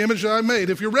worship the image that I made.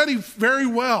 If you're ready, very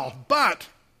well. But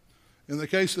in the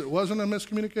case that it wasn't a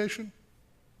miscommunication,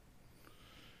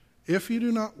 if you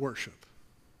do not worship,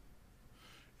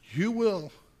 you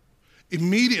will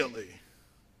immediately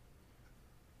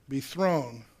be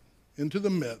thrown into the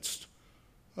midst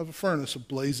of a furnace of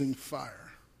blazing fire.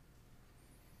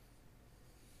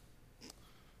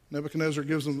 Nebuchadnezzar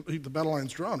gives them, the battle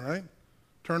line's drawn, right?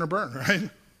 Turn or burn, right?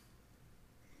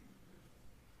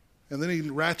 And then he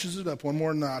ratchets it up one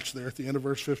more notch there at the end of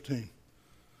verse 15.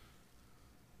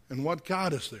 And what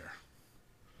God is there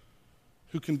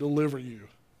who can deliver you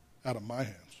out of my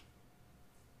hands?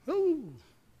 Ooh.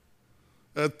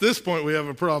 At this point, we have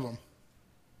a problem.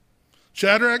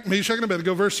 Shadrach, Meshach, and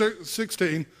Abednego, verse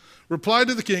 16, replied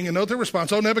to the king, and note their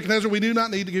response. Oh, Nebuchadnezzar, we do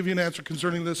not need to give you an answer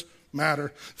concerning this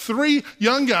matter. 3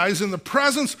 young guys in the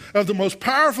presence of the most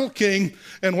powerful king,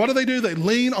 and what do? They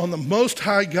lean on the Most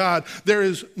High God. There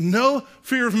is no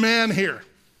fear of man here.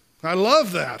 I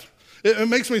love that. It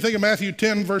makes me think of Matthew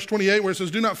 10, verse 28, where it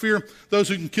says, do not fear those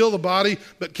who can kill the body,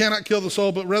 but cannot kill the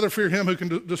soul, but rather fear him who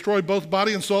can destroy both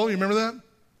body and soul. You remember that?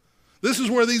 This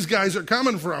is where these guys are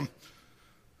coming from.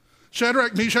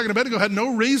 Shadrach, Meshach, and Abednego had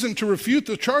no reason to refute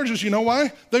the charges. You know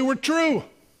why? They were true.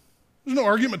 There's no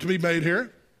argument to be made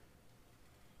here.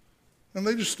 And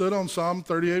they just stood on Psalm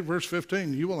 38, verse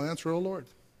 15. You will answer, O Lord.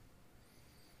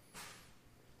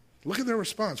 Look at their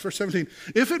response. Verse 17.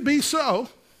 If it be so,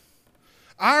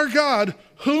 our God,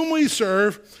 whom we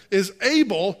serve, is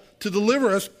able to deliver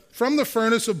us from the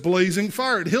furnace of blazing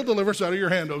fire. And he'll deliver us out of your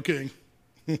hand, O king.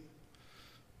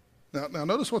 Now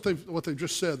notice what they've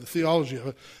just said, the theology of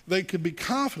it. They could be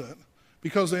confident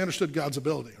because they understood God's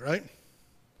ability, right?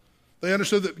 They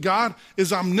understood that God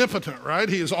is omnipotent, right?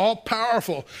 He is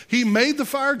all-powerful. He made the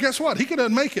fire. Guess what? He could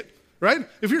unmake it, right?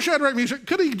 If you're Shadrach, Meshach,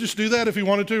 could he just do that if he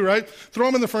wanted to, right? Throw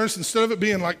them in the furnace. Instead of it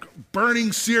being like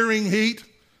burning, searing heat,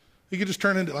 he could just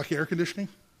turn into like air conditioning.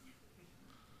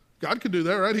 God could do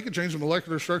that, right? He could change the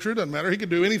molecular structure. It doesn't matter. He could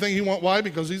do anything he wants. Why?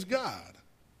 Because he's God.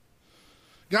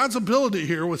 God's ability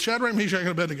here with Shadrach, Meshach, and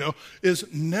Abednego is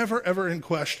never, ever in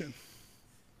question.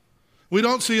 We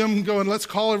don't see him going, let's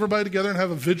call everybody together and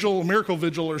have a vigil, a miracle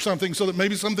vigil or something so that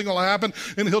maybe something will happen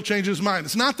and he'll change his mind.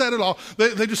 It's not that at all.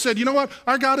 They just said, you know what?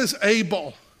 Our God is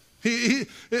able.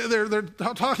 They're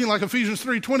talking like Ephesians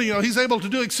 3:20, you know, he's able to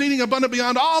do exceeding abundant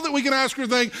beyond all that we can ask or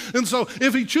think. And so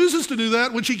if he chooses to do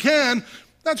that, which he can,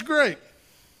 that's great.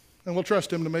 And we'll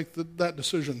trust him to make that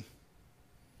decision.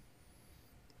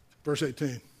 Verse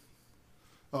 18.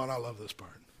 Oh, and I love this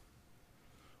part.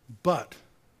 But,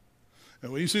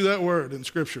 and when you see that word in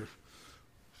Scripture,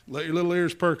 let your little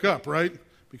ears perk up, right?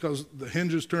 Because the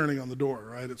hinge is turning on the door,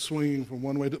 right? It's swinging from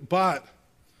one way to, but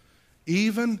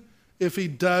even if he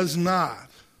does not,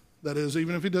 that is,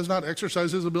 even if he does not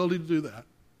exercise his ability to do that,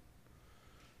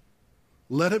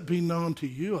 let it be known to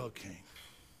you, O king.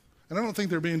 And I don't think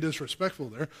they're being disrespectful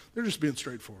there. They're just being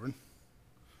straightforward.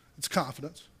 It's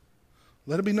confidence.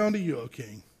 Let it be known to you, O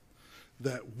king,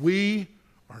 that we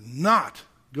are not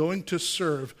going to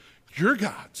serve your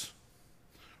gods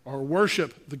or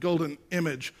worship the golden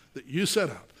image that you set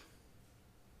up.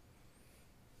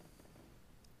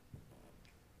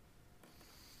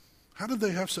 How did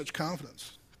they have such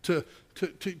confidence to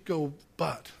go,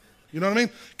 but? You know what I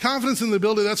mean? Confidence in the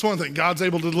ability, that's one thing. God's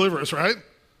able to deliver us, right?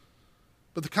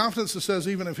 But the confidence that says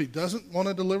even if he doesn't want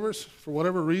to deliver us for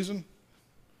whatever reason,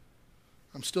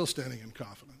 I'm still standing in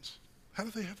confidence. How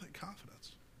do they have that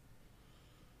confidence?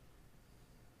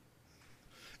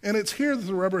 And it's here that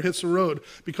the rubber hits the road,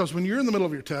 because when you're in the middle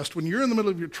of your test, when you're in the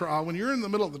middle of your trial, when you're in the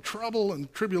middle of the trouble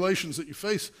and tribulations that you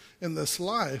face in this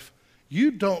life,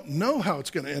 you don't know how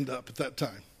it's going to end up at that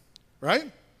time,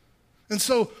 right? And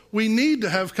so we need to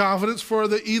have confidence for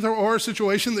the either-or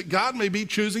situation that God may be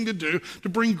choosing to do to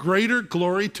bring greater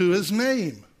glory to his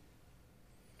name.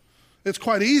 It's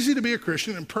quite easy to be a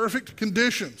Christian in perfect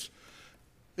conditions.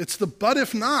 It's the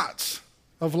but-if-nots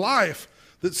of life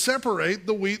that separate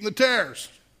the wheat and the tares.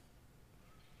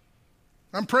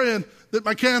 I'm praying that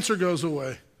my cancer goes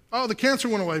away. Oh, the cancer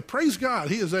went away. Praise God,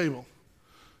 he is able.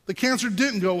 The cancer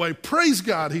didn't go away. Praise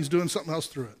God, he's doing something else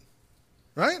through it.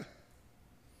 Right?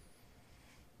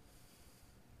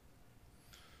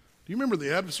 Do you remember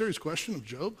the adversary's question of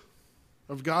Job?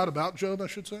 Of God about Job, I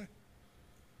should say?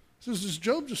 He says, does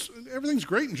Job just, everything's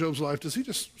great in Job's life. Does he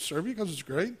just serve you because it's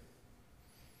great?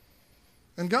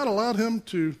 And God allowed him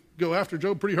to go after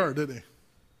Job pretty hard, didn't he?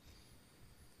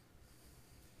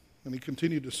 And he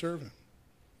continued to serve him.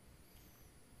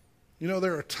 You know,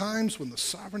 there are times when the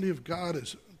sovereignty of God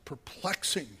is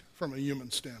perplexing from a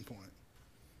human standpoint.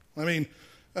 I mean,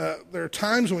 there are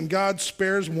times when God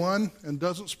spares one and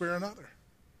doesn't spare another.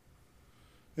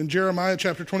 In Jeremiah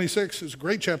chapter 26, it's a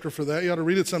great chapter for that. You ought to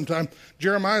read it sometime.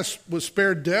 Jeremiah was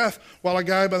spared death while a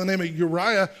guy by the name of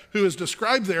Uriah, who is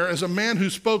described there as a man who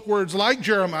spoke words like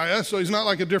Jeremiah, so he's not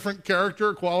like a different character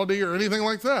or quality or anything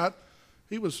like that.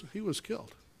 He was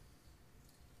killed.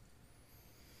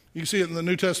 You can see it in the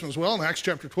New Testament as well. In Acts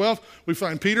chapter 12, we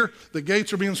find Peter. The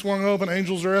gates are being swung open.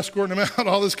 Angels are escorting him out,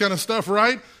 all this kind of stuff,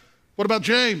 right? What about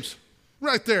James?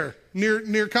 Right there,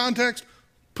 near context,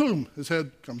 boom, his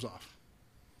head comes off.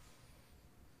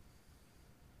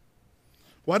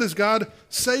 Why does God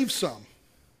save some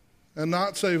and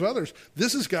not save others?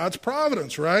 This is God's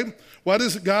providence, right? Why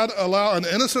does God allow an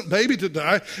innocent baby to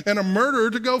die and a murderer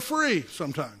to go free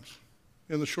sometimes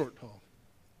in the short haul?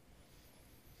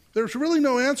 There's really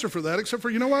no answer for that except for,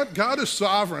 you know what? God is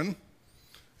sovereign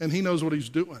and he knows what he's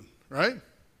doing, right?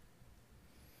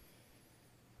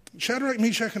 Shadrach,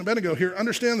 Meshach, and Abednego here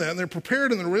understand that, and they're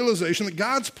prepared in the realization that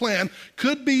God's plan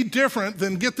could be different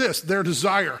than, get this, their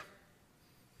desire.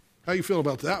 How you feel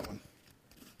about that one?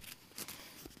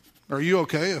 Are you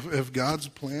okay if God's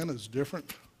plan is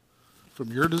different from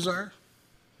your desire?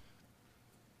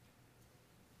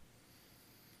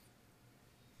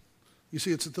 You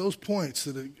see, it's at those points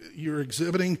that you're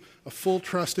exhibiting a full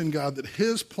trust in God, that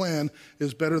his plan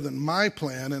is better than my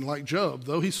plan. And like Job,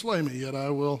 though he slay me, yet I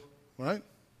will, right?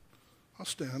 I'll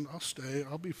stand, I'll stay,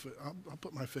 I'll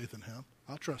put my faith in him.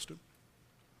 I'll trust him.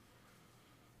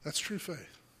 That's true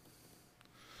faith.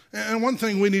 And one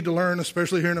thing we need to learn,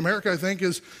 especially here in America, I think,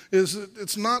 is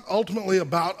it's not ultimately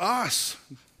about us.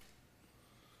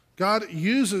 God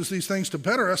uses these things to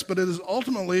better us, but it is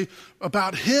ultimately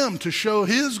about him to show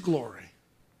his glory.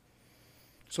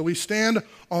 So we stand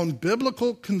on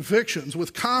biblical convictions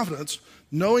with confidence,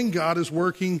 knowing God is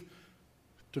working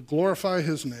to glorify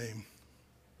his name,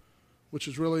 which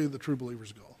is really the true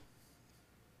believer's goal.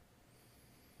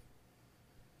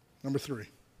 Number 3,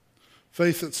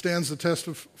 faith that stands the test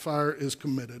of fire is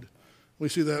committed. We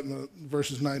see that in the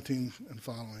verses 19 and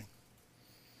following.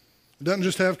 It doesn't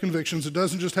just have convictions, it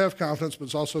doesn't just have confidence, but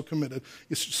it's also committed.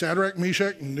 Shadrach,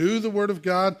 Meshach knew the word of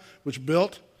God, which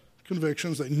built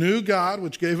convictions. They knew God,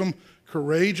 which gave them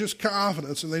courageous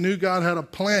confidence, and they knew God had a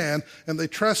plan, and they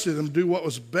trusted him to do what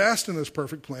was best in his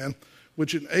perfect plan,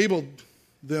 which enabled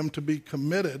them to be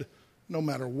committed no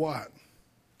matter what.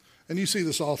 And you see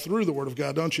this all through the word of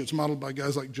God, don't you? It's modeled by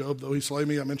guys like Job, though he slay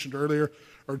me, I mentioned earlier,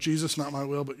 or Jesus, not my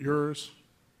will, but yours.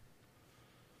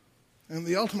 And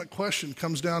the ultimate question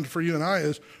comes down for you and I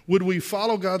is, would we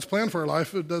follow God's plan for our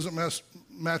life if it doesn't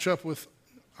match up with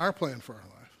our plan for our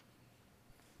life?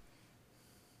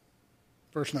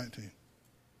 Verse 19.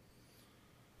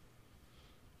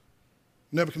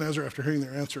 Nebuchadnezzar, after hearing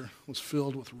their answer, was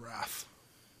filled with wrath.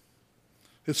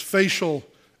 His facial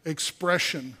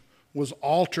expression was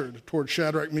altered toward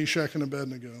Shadrach, Meshach, and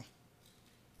Abednego.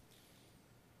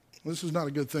 This is not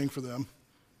a good thing for them.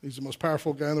 He's the most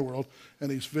powerful guy in the world, and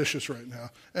he's vicious right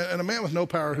now. And a man with no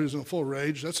power who's in full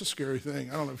rage, that's a scary thing.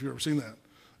 I don't know if you've ever seen that.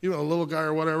 Even a little guy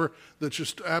or whatever that's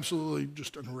just absolutely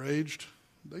just enraged,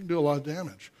 they can do a lot of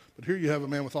damage. But here you have a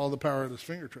man with all the power at his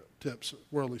fingertips,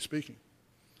 worldly speaking.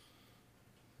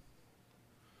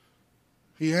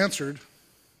 He answered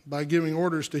by giving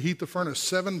orders to heat the furnace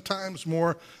 7 times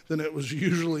more than it was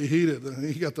usually heated. And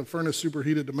he got the furnace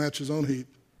superheated to match his own heat.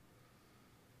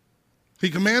 He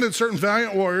commanded certain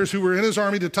valiant warriors who were in his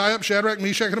army to tie up Shadrach,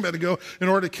 Meshach, and Abednego in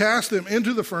order to cast them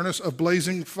into the furnace of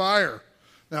blazing fire.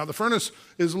 Now, the furnace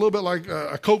is a little bit like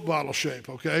a Coke bottle shape,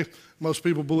 okay? Most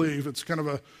people believe it's kind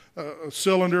of a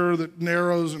cylinder that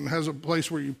narrows and has a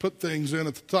place where you put things in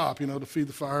at the top, to feed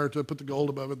the fire, to put the gold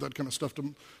above it, that kind of stuff,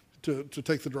 to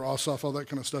take the dross off, all that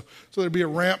kind of stuff. So there'd be a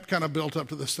ramp kind of built up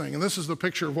to this thing. And this is the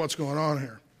picture of what's going on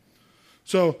here.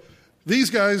 So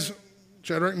these guys,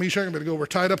 Shadrach, Meshach, and Abednego, were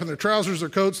tied up in their trousers, their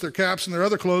coats, their caps, and their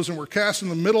other clothes, and were cast in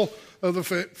the middle of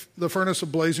the furnace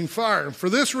of blazing fire. And for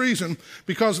this reason,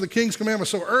 because the king's command was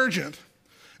so urgent,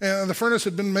 and the furnace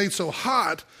had been made so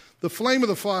hot, the flame of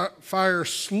the fire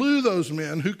slew those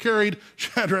men who carried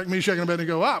Shadrach, Meshach, and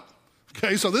Abednego up.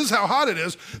 Okay, so this is how hot it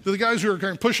is. The guys who are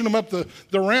kind of pushing them up the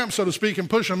ramp, so to speak, and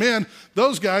pushing them in,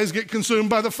 those guys get consumed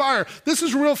by the fire. This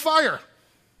is real fire,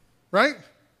 right?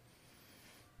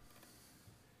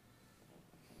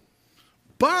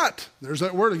 But, there's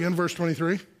that word again, verse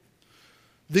 23.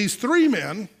 These 3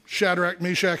 men, Shadrach,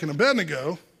 Meshach, and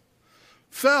Abednego,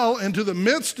 fell into the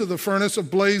midst of the furnace of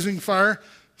blazing fire,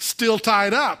 still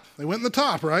tied up. They went in the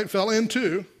top, right? Fell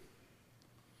into,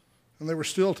 and they were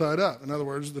still tied up. In other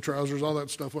words, the trousers, all that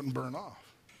stuff wouldn't burn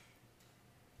off.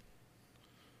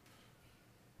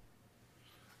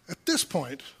 At this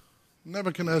point,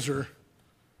 Nebuchadnezzar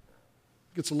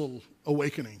gets a little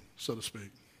awakening, so to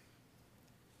speak.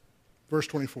 Verse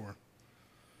 24.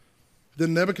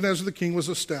 Then Nebuchadnezzar the king was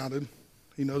astounded.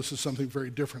 He notices something very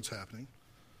different is happening.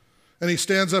 And he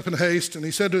stands up in haste, and he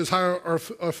said to his higher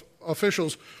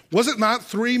officials, "Was it not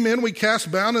 3 men we cast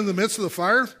bound in the midst of the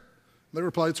fire?" They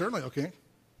replied, "Certainly, okay."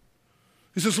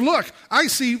 He says, "Look, I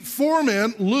see 4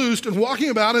 men loosed and walking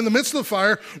about in the midst of the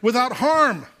fire without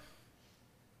harm.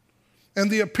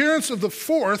 And the appearance of the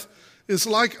 4th is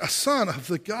like a son of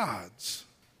the gods."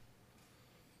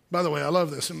 By the way, I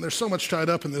love this, and there's so much tied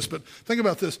up in this, but think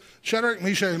about this. Shadrach,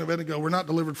 Meshach, and Abednego were not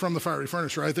delivered from the fiery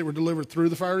furnace, right? They were delivered through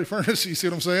the fiery furnace. You see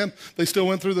what I'm saying? They still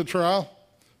went through the trial,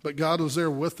 but God was there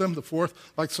with them. The 4th,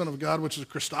 like the Son of God, which is a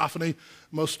Christophany.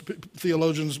 Most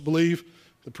theologians believe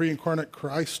the pre-incarnate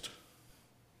Christ.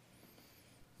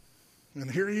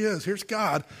 And here he is. Here's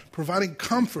God providing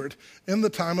comfort in the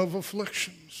time of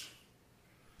afflictions.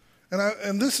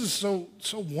 And this is so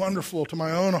wonderful to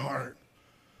my own heart.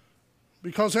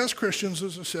 Because as Christians,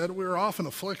 as I said, we're often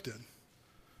afflicted.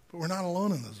 But we're not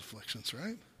alone in those afflictions, right?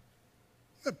 Isn't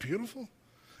that beautiful?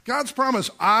 God's promise,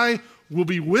 "I will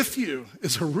be with you,"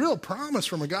 is a real promise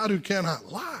from a God who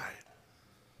cannot lie.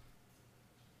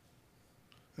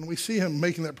 And we see him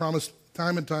making that promise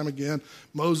time and time again.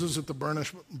 Moses at the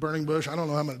burning bush. I don't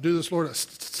know how I'm going to do this, Lord. I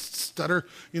stutter.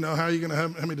 You know, how are you going to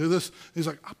have me do this? He's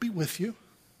like, I'll be with you.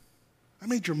 I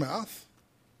made your mouth.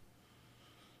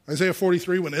 Isaiah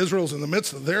 43, when Israel's in the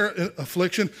midst of their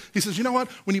affliction, he says, you know what?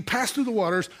 When you pass through the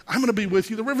waters, I'm going to be with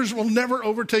you. The rivers will never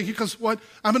overtake you because what?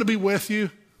 I'm going to be with you.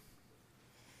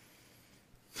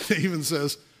 He even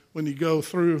says, when you go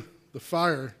through the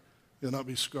fire, you'll not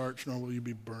be scorched, nor will you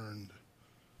be burned.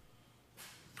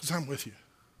 Because I'm with you.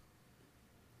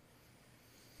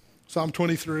 Psalm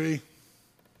 23,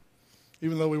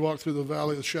 even though we walk through the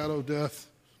valley of the shadow of death,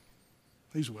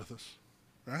 he's with us,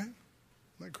 right? Isn't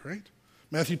that great?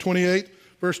 Matthew 28,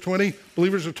 verse 20,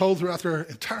 believers are told throughout their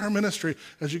entire ministry,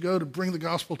 as you go to bring the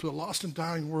gospel to a lost and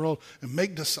dying world and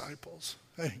make disciples,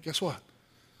 hey, guess what?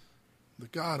 The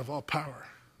God of all power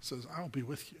says, I'll be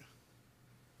with you.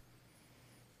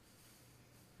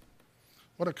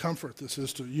 What a comfort this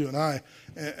is to you and I,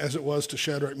 as it was to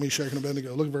Shadrach, Meshach, and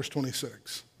Abednego. Look at verse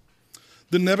 26.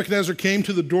 Then Nebuchadnezzar came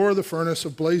to the door of the furnace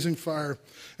of blazing fire,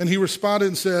 and he responded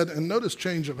and said, and notice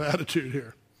change of attitude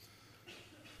here.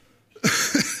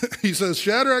 He says,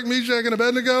 Shadrach, Meshach, and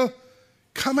Abednego,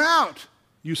 come out,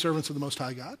 you servants of the Most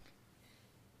High God.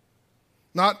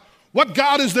 Not, what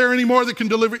God is there anymore that can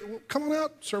deliver you? Well, come on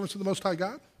out, servants of the Most High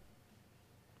God.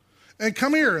 And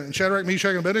come here. And Shadrach, Meshach,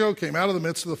 and Abednego came out of the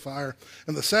midst of the fire.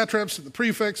 And the satraps and the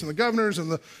prefects and the governors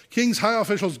and the king's high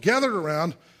officials gathered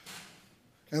around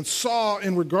and saw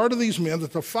in regard to these men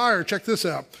that the fire, check this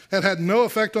out, had had no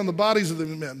effect on the bodies of the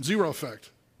men, zero effect.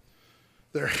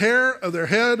 Their hair of their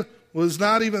head was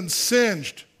not even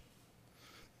singed.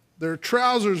 Their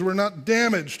trousers were not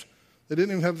damaged. They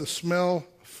didn't even have the smell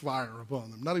of fire upon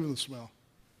them, not even the smell.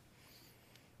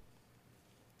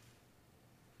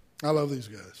 I love these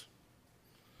guys.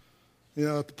 You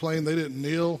know, at the plane, they didn't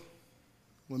kneel.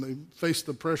 When they faced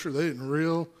the pressure, they didn't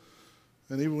reel.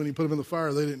 And even when you put them in the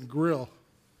fire, they didn't grill.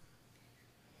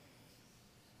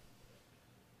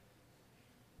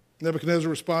 Nebuchadnezzar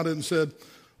responded and said,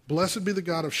 Blessed be the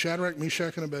God of Shadrach,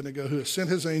 Meshach, and Abednego, who has sent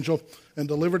his angel and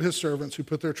delivered his servants who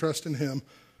put their trust in him,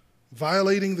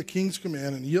 violating the king's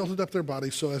command and yielded up their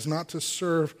bodies so as not to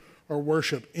serve or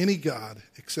worship any god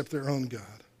except their own God.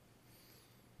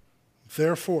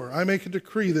 Therefore, I make a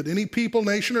decree that any people,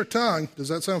 nation, or tongue, does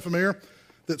that sound familiar,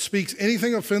 that speaks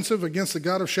anything offensive against the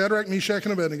God of Shadrach, Meshach,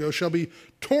 and Abednego shall be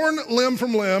torn limb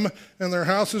from limb, and their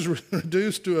houses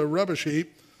reduced to a rubbish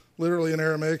heap. Literally in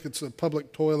Aramaic, it's a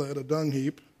public toilet, a dung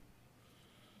heap.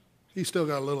 He's still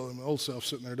got a little of him old self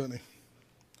sitting there, doesn't he?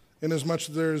 Inasmuch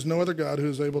as there is no other God who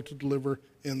is able to deliver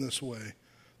in this way.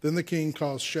 Then the king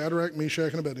caused Shadrach,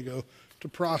 Meshach, and Abednego to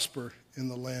prosper in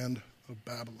the land of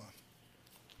Babylon.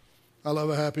 I love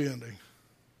a happy ending.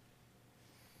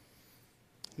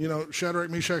 You know, Shadrach,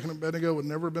 Meshach, and Abednego would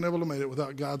never have been able to make it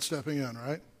without God stepping in,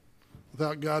 right?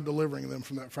 Without God delivering them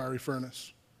from that fiery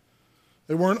furnace.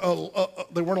 They weren't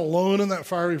alone in that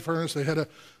fiery furnace. They had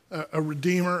a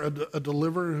redeemer, a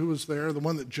deliverer who was there, the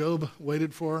one that Job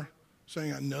waited for,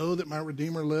 saying, I know that my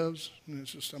Redeemer lives. And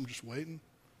it's just, I'm just waiting.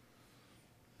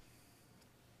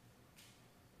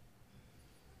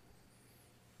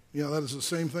 You know, that is the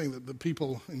same thing that the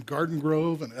people in Garden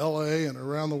Grove and L.A. and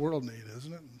around the world need,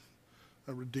 isn't it?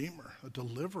 A redeemer, a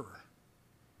deliverer.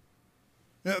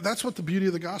 Yeah, that's what the beauty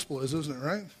of the gospel is, isn't it,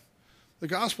 right? The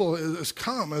gospel has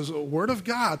come as a word of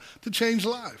God to change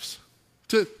lives,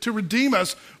 to redeem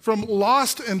us from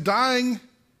lost and dying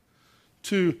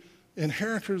to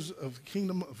inheritors of the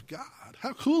kingdom of God.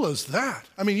 How cool is that?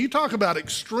 I mean, you talk about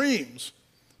extremes.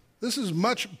 This is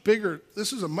much bigger.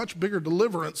 This is a much bigger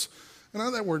deliverance. And I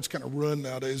know that word's kind of ruined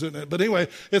nowadays, isn't it? But anyway,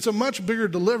 it's a much bigger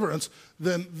deliverance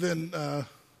than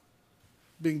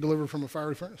being delivered from a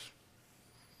fiery furnace.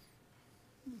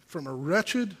 From a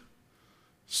wretched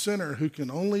sinner who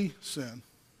can only sin,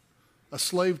 a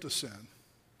slave to sin,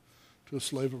 to a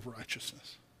slave of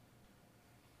righteousness.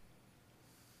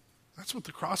 That's what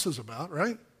the cross is about,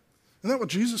 right? Isn't that what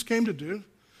Jesus came to do?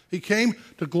 He came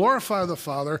to glorify the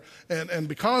Father, and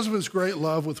because of his great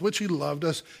love with which he loved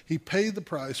us, he paid the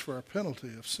price for our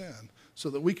penalty of sin so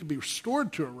that we could be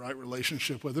restored to a right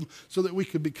relationship with him, so that we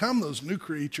could become those new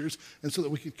creatures, and so that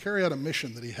we could carry out a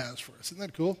mission that he has for us. Isn't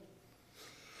that cool?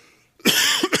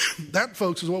 That,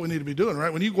 folks, is what we need to be doing,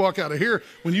 right? When you walk out of here,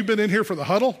 when you've been in here for the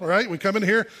huddle, right? We come in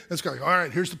here, and it's like, all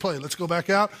right, here's the play. Let's go back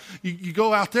out. You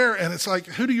go out there, and it's like,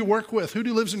 who do you work with? Who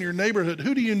lives in your neighborhood?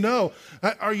 Who do you know?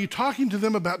 Are you talking to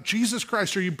them about Jesus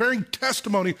Christ? Are you bearing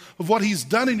testimony of what he's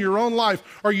done in your own life?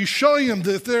 Are you showing them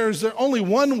that there's only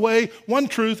one way, one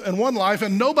truth, and one life,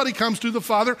 and nobody comes to the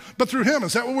Father but through him?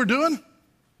 Is that what we're doing?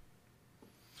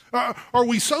 Are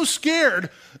we so scared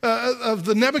of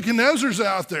the Nebuchadnezzars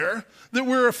out there that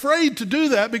we're afraid to do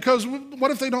that because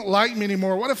what if they don't like me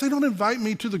anymore? What if they don't invite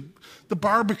me to the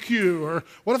barbecue? Or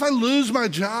what if I lose my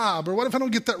job? Or what if I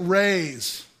don't get that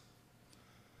raise?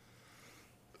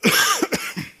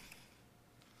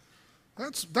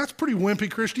 That's pretty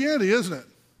wimpy Christianity, isn't it?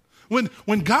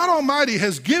 When God Almighty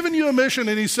has given you a mission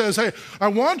and he says, hey, I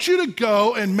want you to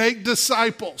go and make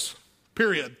disciples,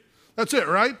 period. That's it,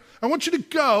 right? I want you to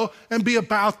go and be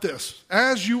about this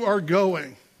as you are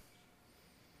going.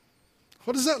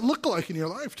 What does that look like in your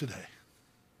life today?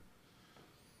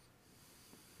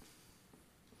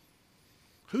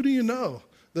 Who do you know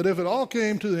that if it all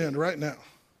came to the end right now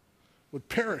would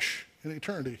perish in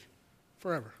eternity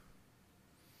forever?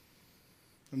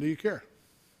 And do you care?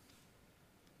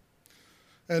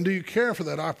 And do you care for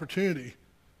that opportunity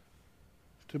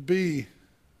to be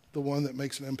the one that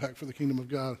makes an impact for the kingdom of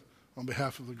God on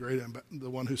behalf of the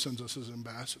one who sends us as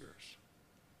ambassadors?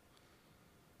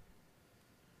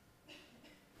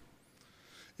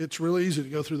 It's really easy to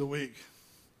go through the week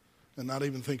and not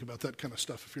even think about that kind of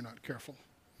stuff if you're not careful.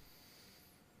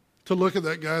 To look at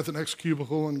that guy at the next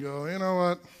cubicle and go, you know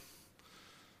what?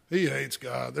 He hates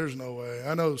God. There's no way.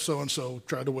 I know so-and-so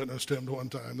tried to witness to him one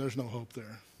time. There's no hope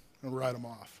there. And write him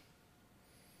off.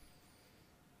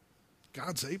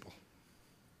 God's able,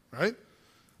 right?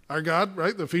 Our God,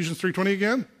 right? The Ephesians 3:20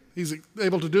 again. He's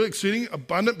able to do exceeding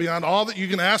abundant beyond all that you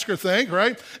can ask or think,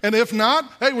 right? And if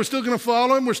not, hey, we're still going to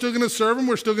follow him. We're still going to serve him.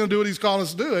 We're still going to do what he's calling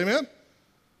us to do. Amen?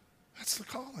 That's the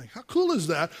calling. How cool is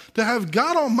that? To have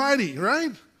God Almighty,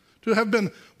 right? To have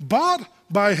been bought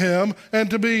by him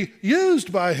and to be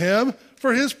used by him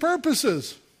for his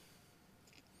purposes.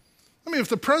 I mean, if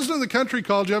the president of the country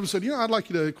called you up and said, you know, I'd like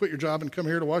you to quit your job and come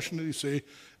here to Washington, D.C.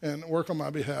 and work on my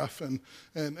behalf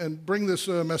and bring this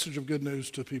message of good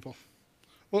news to people,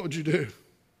 what would you do?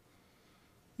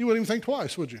 You wouldn't even think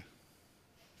twice, would you?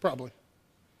 Probably.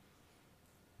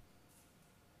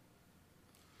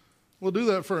 We'll do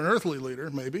that for an earthly leader,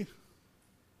 maybe.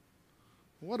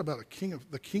 What about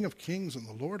the King of Kings and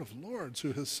the Lord of Lords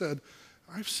who has said,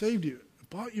 I've saved you,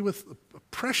 bought you with a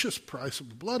precious price of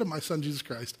the blood of my Son, Jesus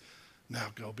Christ. Now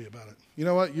go be about it. You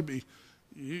know what?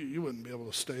 You wouldn't be able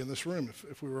to stay in this room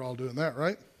if we were all doing that,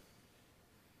 right?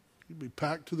 You'd be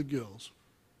packed to the gills.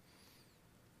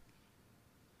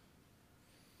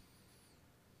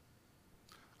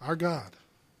 Our God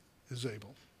is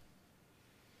able.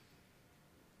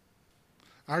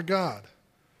 Our God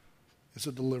is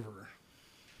a deliverer.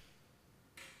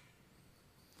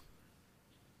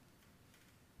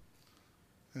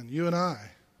 And you and I,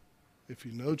 if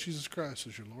you know Jesus Christ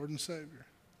as your Lord and Savior,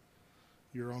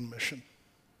 you're on mission.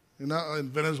 You're not in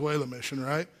Venezuela mission,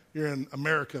 right? You're in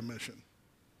America mission.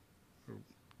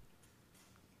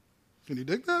 Can you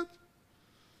dig that?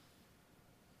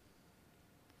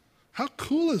 How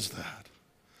cool is that?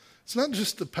 It's not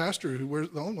just the pastor who wears,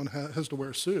 the only one has to wear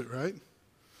a suit, right?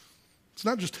 It's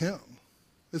not just him.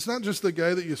 It's not just the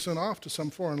guy that you sent off to some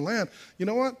foreign land. You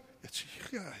know what? It's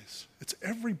you guys. It's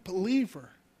every believer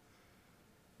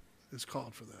is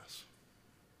called for this.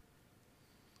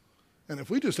 And if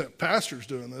we just have pastors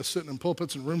doing this, sitting in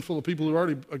pulpits and rooms full of people who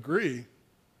already agree,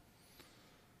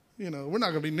 we're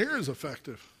not going to be near as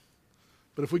effective.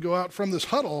 But if we go out from this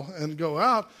huddle and go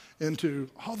out into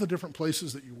all the different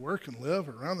places that you work and live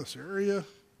around this area,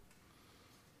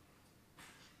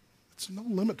 it's no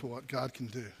limit to what God can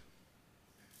do.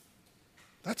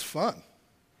 That's fun.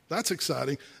 That's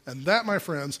exciting. And that, my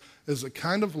friends, is the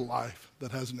kind of life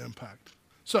that has an impact.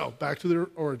 So, back to the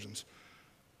origins.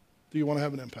 Do you want to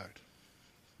have an impact?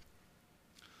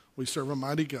 We serve a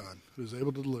mighty God who is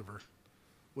able to deliver.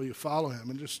 Will you follow him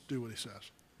and just do what he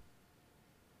says?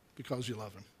 Because you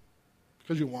love him.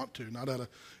 Because you want to, not out of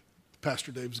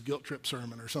Pastor Dave's guilt trip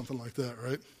sermon or something like that,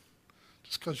 right?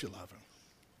 Just because you love him.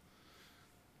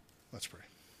 Let's pray.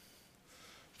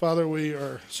 Father, we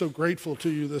are so grateful to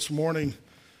you this morning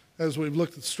as we've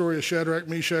looked at the story of Shadrach,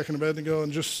 Meshach, and Abednego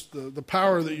and just the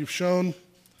power that you've shown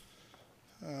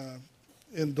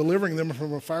in delivering them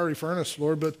from a fiery furnace,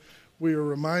 Lord, but we are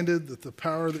reminded that the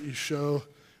power that you show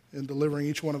in delivering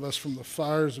each one of us from the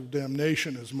fires of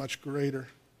damnation is much greater.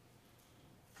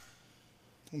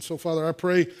 And so, Father, I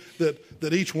pray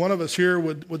that each one of us here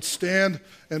would stand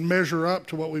and measure up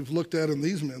to what we've looked at in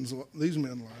these men's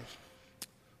lives.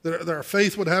 That our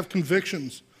faith would have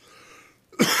convictions,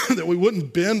 that we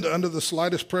wouldn't bend under the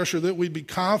slightest pressure, that we'd be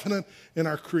confident in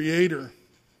our Creator.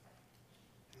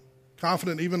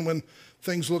 Confident even when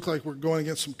things look like we're going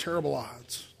against some terrible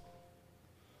odds.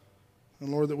 And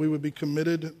Lord, that we would be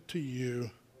committed to you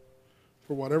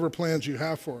for whatever plans you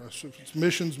have for us. If it's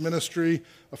missions, ministry,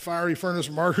 a fiery furnace,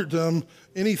 martyrdom,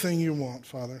 anything you want,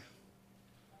 Father.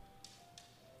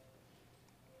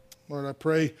 Lord, I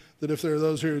pray that if there are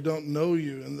those here who don't know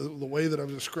you in the way that I've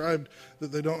described,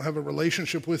 that they don't have a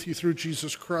relationship with you through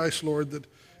Jesus Christ, Lord, that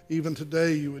even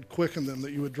today you would quicken them,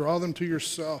 that you would draw them to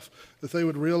yourself, that they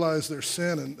would realize their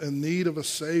sin and need of a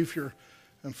Savior.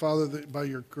 And Father, that by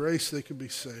your grace they could be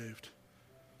saved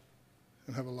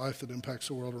and have a life that impacts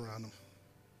the world around them.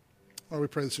 Lord, we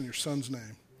pray this in your Son's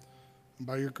name and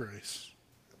by your grace.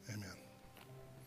 Amen.